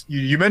 but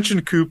you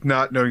mentioned Coop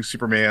not knowing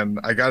Superman.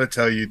 I got to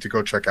tell you to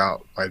go check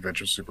out My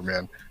Adventures with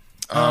Superman.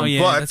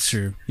 But that's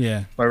true.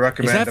 Yeah. My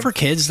recommend. Is that for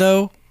kids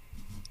though?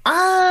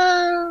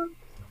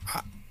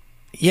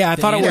 Yeah, I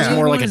thought it was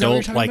more like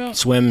adult, like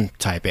swim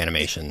type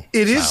animation.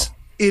 It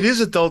is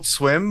Adult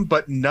Swim,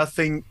 but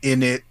nothing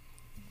in it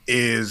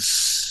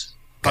is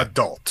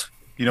adult.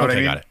 You know what I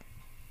mean? Got it.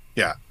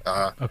 Yeah.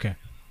 Okay.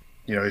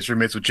 You know, his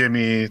roommates with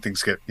Jimmy,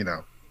 things get, you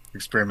know,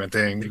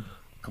 experimenting a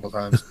couple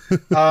times.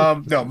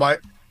 But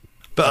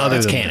other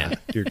than canon.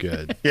 that, you're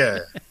good. Yeah.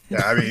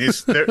 I mean,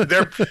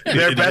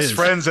 they're best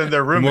friends and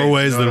they're roommates. More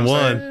ways you know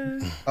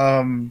than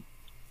one.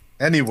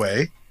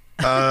 Anyway,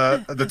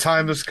 the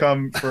time has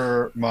come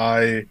for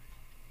my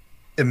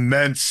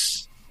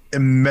immense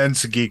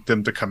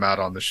geekdom to come out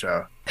on the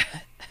show.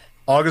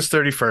 August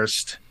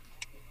 31st.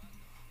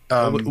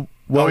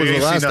 What was the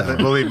last time?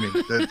 Believe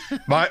me,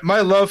 my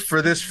love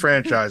for this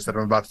franchise that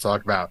I'm about to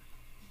talk about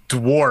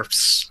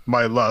dwarfs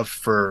my love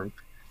for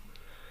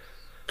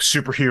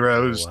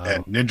superheroes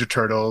and Ninja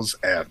Turtles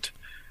and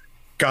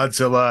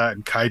Godzilla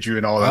and Kaiju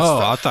and all that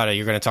stuff. I thought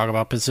you were going to talk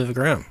about Pacific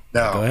Rim.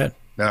 No, go ahead.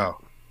 No.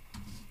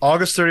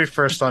 August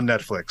 31st on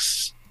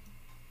Netflix,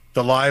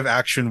 the live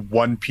action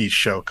One Piece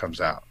show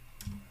comes out.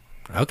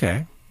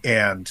 Okay.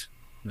 And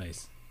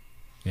nice.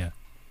 Yeah.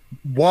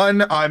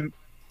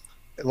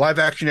 Live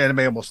action anime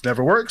almost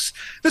never works.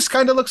 This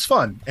kind of looks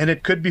fun, and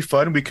it could be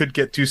fun. We could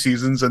get 2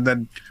 seasons, and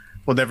then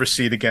we'll never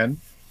see it again.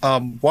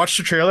 Watch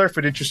the trailer if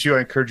it interests you. I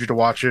encourage you to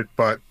watch it.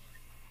 But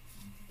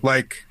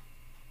like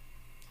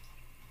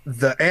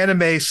the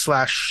anime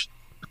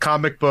 /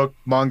 comic book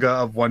manga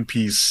of One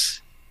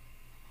Piece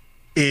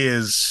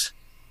is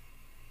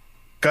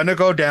gonna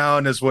go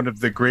down as one of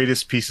the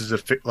greatest pieces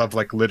of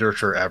like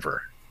literature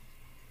ever,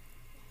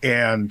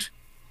 and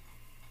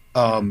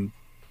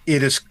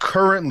it is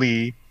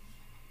currently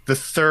the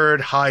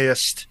 3rd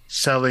highest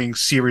selling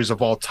series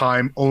of all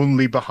time,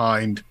 only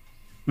behind,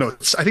 I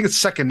think it's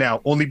 2nd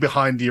now, only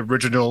behind the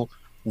original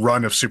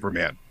run of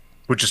Superman,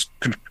 which is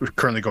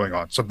currently going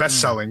on. So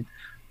best selling.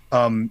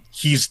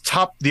 He's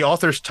the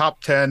author's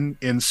top 10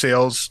 in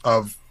sales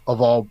of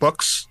all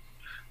books,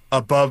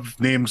 above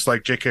names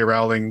like J.K.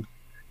 Rowling,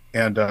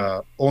 and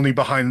only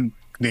behind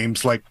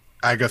names like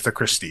Agatha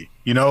Christie.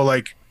 You know,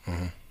 like,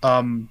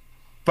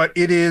 but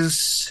it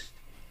is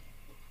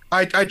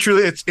I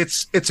truly,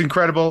 it's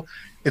incredible.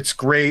 It's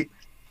great.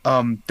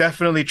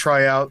 Definitely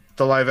try out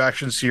the live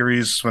action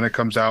series when it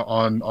comes out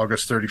on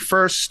August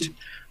 31st.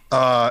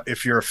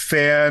 If you're a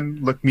fan,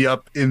 look me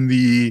up in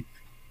the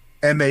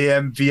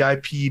MAM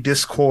VIP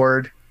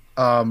Discord.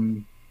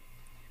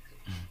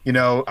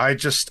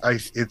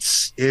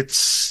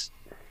 It's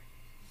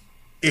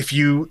if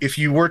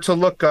you were to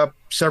look up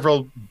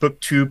several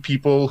booktube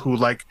people who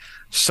like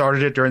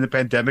started it during the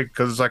pandemic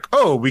because it's like,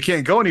 oh, we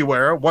can't go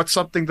anywhere. What's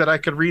something that I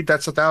could read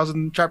that's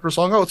 1,000 chapters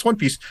long? Oh, it's One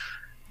Piece.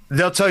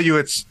 They'll tell you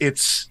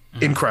it's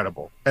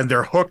incredible, and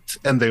they're hooked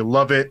and they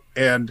love it.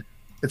 And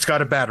it's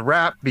got a bad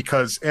rap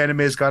because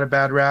anime's got a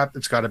bad rap.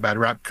 It's got a bad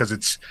rap because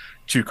it's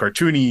too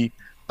cartoony.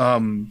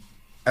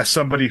 As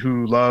somebody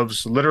who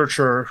loves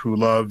literature, who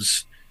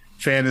loves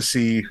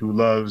fantasy, who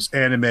loves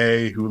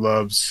anime,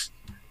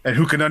 and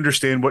who can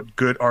understand what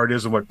good art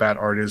is and what bad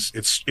art is,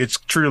 it's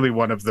truly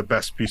one of the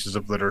best pieces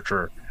of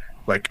literature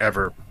like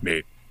ever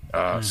made.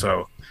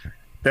 So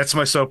that's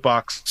my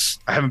soapbox.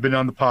 I haven't been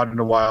on the pod in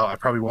a while. I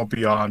probably won't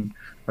be on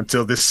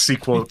until this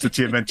sequel to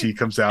TMNT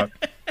comes out,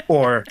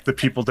 or the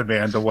people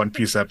demand a One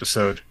Piece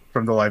episode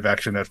from the live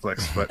action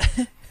Netflix. But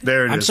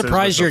there it is. I'm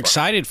surprised you're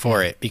excited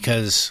for it,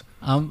 because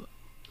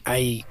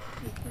I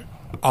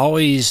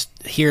always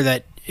hear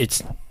that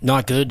it's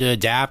not good to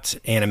adapt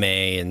anime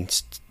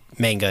and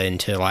manga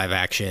into live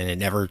action. It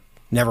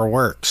never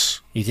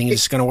works. You think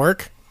it's going to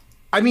work?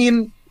 I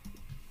mean,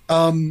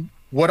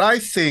 what I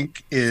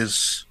think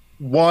is,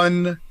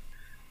 one,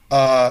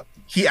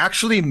 he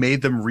actually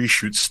made them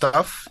reshoot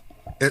stuff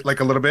like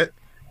a little bit.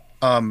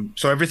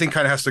 So everything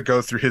kind of has to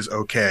go through his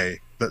okay,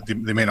 the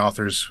main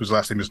authors, whose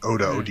last name is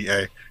Oda,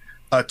 O-D-A.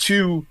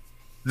 Two,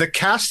 the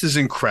cast is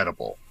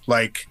incredible.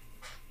 Like,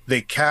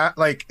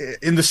 like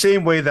in the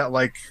same way that,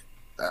 like,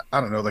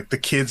 I don't know, like the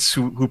kids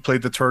who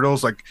played the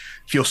turtles like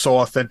feel so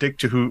authentic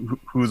to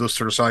who those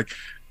turtles are. Like,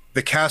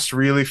 the cast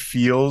really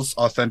feels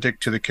authentic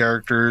to the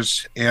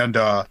characters, and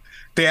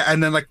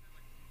then like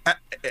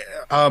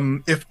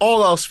if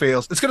all else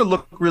fails, it's gonna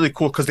look really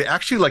cool because they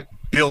actually like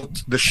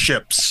built the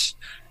ships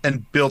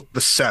and built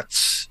the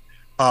sets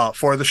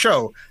for the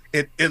show.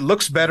 It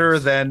looks better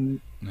than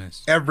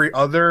every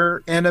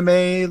other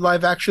anime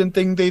live action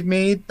thing they've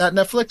made at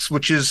Netflix,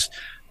 which is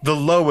the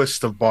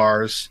lowest of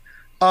bars.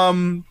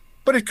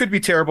 But it could be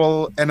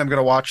terrible, and I'm going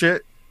to watch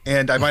it,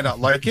 and I might not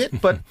like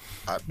it, but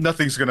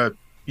nothing's going to,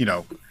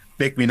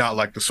 make me not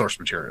like the source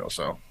material.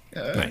 So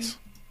nice.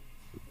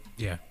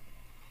 Yeah.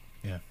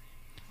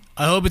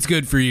 I hope it's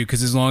good for you,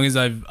 because as long as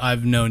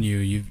I've known you,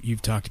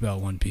 you've talked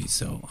about One Piece.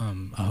 So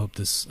I hope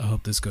this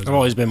goes. I've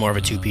always been more of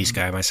a two-piece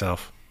guy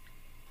myself.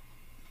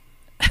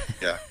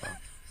 Yeah.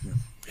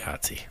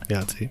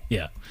 Yahtzee.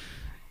 Yeah.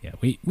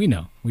 We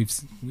know. We've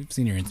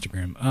seen your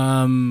Instagram.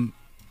 All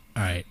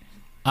right.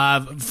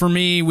 For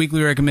me,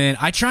 weekly recommend.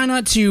 I try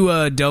not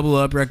to double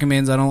up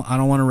recommends. I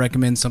don't want to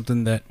recommend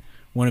something that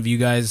one of you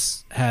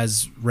guys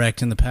has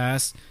wrecked in the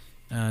past.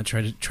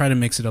 Try to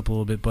mix it up a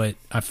little bit. But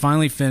I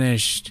finally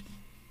finished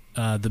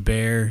The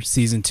Bear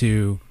season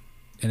 2,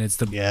 and it's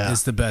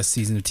the best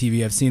season of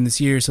TV I've seen this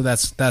year. So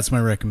that's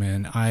my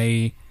recommend.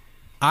 I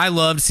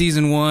loved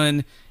season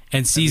 1.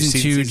 And season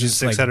 2 just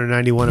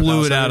 691 like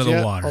blew it out of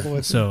the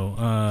water. So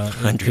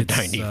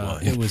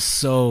 191. It was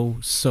so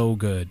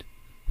good.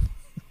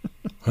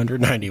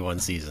 191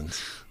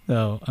 seasons.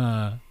 So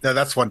no,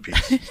 that's One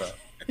Piece. So.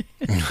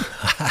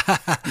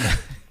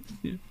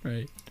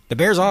 Right. The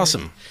Bear's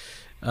awesome.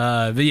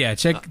 But yeah,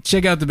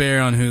 check out The Bear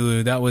on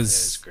Hulu. That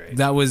was great.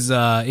 That was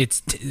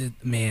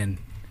man,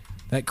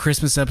 that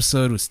Christmas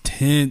episode was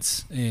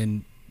tense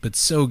but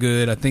so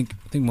good. I think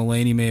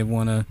Mulaney may have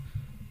won a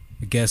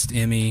guest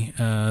Emmy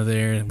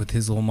there with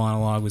his little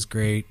monologue. Was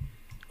great.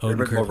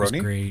 Odenkirk was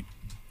great.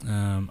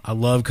 I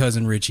love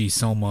Cousin Richie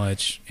so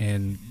much,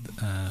 and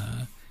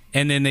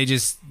then they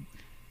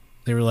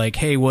were like,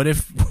 hey, what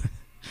if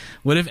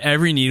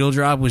Every Needle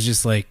Drop was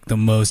just like the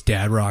most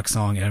dad rock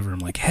song ever? I'm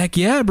like, heck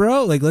yeah,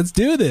 bro, like let's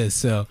do this.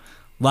 So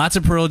lots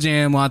of Pearl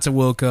Jam, lots of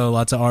Wilco,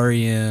 lots of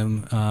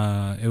REM.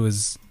 It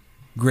was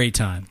great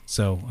time.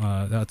 So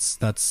that's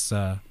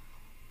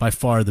by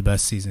far the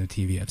best season of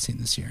TV I've seen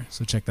this year.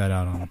 So check that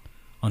out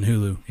on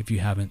Hulu if you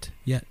haven't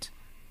yet.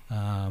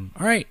 All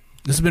right.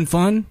 This has been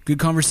fun. Good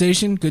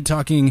conversation. Good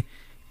talking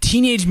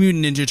Teenage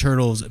Mutant Ninja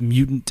Turtles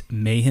Mutant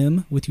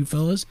Mayhem with you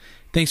fellas.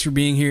 Thanks for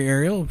being here,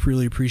 Ariel.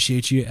 Really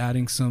appreciate you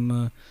adding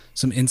some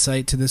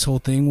insight to this whole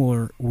thing.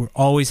 We're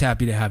always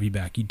happy to have you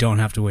back. You don't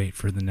have to wait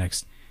for the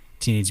next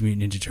Teenage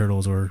Mutant Ninja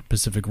Turtles or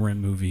Pacific Rim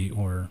movie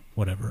or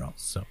whatever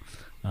else. So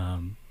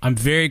I'm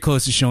very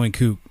close to showing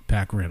Coop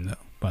Pac Rim, though,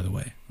 by the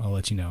way. I'll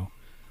let you know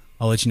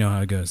how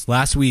it goes.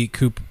 Last week,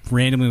 Coop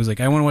randomly was like,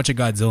 I want to watch a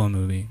Godzilla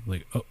movie.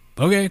 Like, oh,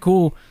 okay,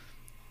 cool.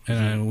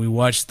 And we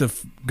watched the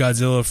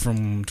Godzilla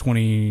from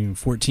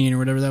 2014 or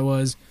whatever that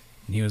was.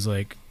 And he was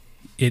like,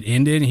 it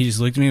ended. And he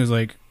just looked at me and was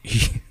like,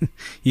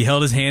 he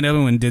held his hand up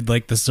and did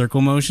like the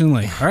circle motion.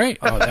 Like, all right.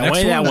 Oh, that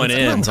way that one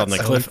ends on the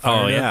cliff.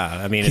 Oh,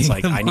 yeah. I mean, it's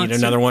like, I need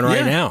another one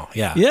right now.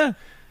 Yeah.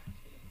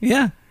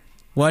 Yeah.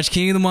 Watch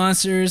King of the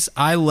Monsters.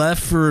 I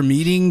left for a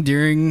meeting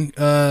during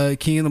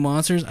King of the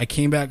Monsters. I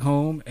came back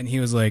home and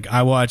he was like,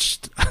 I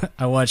watched Kong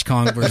vs.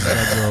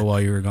 Godzilla while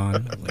you were gone.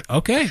 I was like,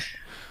 okay.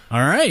 All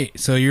right.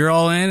 So you're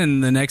all in,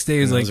 and the next day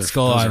is like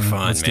Skull Island.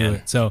 Fun, Let's do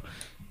it. So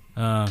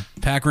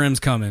Pac Rim's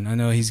coming. I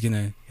know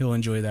he'll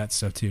enjoy that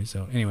stuff too.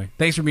 So anyway,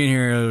 thanks for being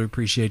here. I really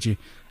appreciate you.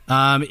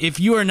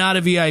 If you are not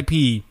a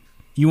VIP,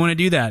 you want to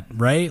do that,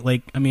 right?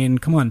 Like, I mean,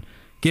 come on.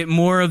 Get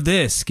more of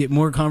this. Get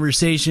more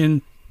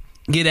conversation.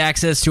 Get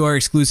access to our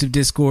exclusive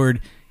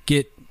Discord.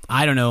 Get,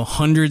 I don't know,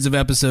 hundreds of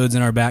episodes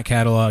in our back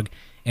catalog,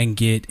 and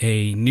get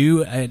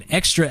an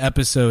extra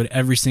episode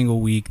every single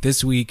week.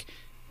 This week,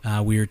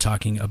 we are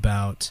talking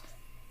about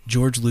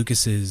George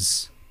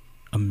Lucas's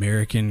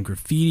American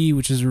Graffiti,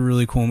 which is a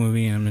really cool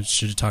movie, and I'm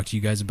interested to talk to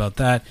you guys about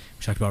that.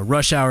 We talked about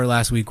Rush Hour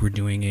last week. We're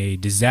doing a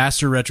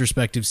disaster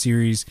retrospective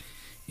series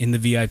in the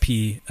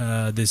VIP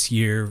this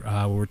year,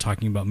 where we're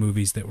talking about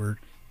movies that were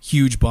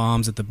huge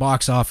bombs at the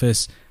box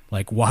office,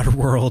 like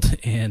Waterworld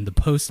and The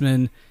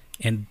Postman.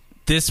 And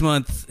this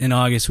month in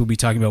August, we'll be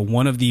talking about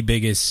one of the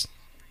biggest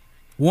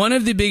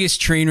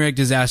train wreck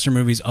disaster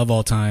movies of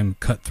all time,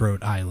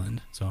 Cutthroat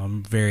Island. So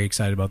I'm very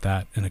excited about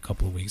that in a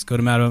couple of weeks. Go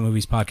to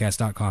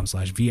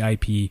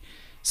madaboutmoviespodcast.com/VIP,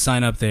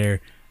 sign up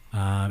there,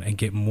 and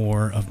get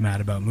more of Mad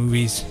About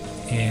Movies.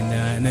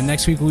 And then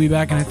next week we'll be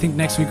back, and I think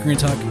next week we're going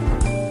to talk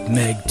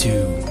Meg 2,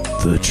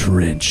 The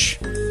Trench.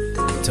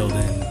 Until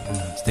then,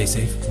 stay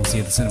safe. We'll see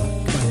you at the cinema.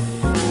 Goodbye.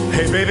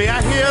 Hey baby,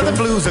 I hear the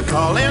blues are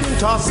calling,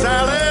 tossed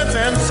salads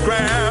and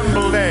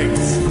scrambled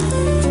eggs.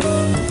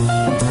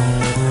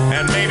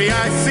 And maybe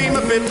I seem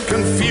a bit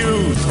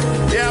confused.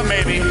 Yeah,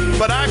 maybe,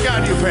 but I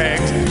got you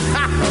pegged.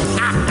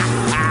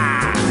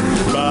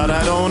 But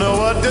I don't know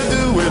what to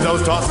do with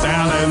those tossed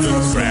salads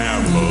and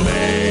scrambled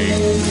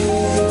eggs.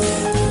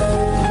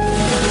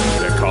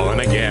 They're calling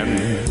again.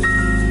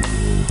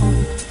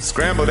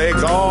 Scrambled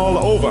eggs all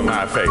over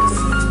my face.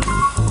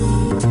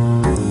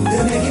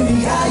 They're making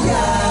me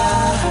higher.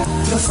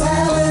 Your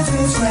salads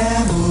and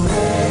scrambled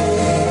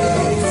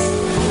eggs.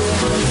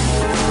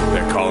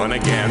 They're calling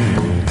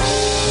again.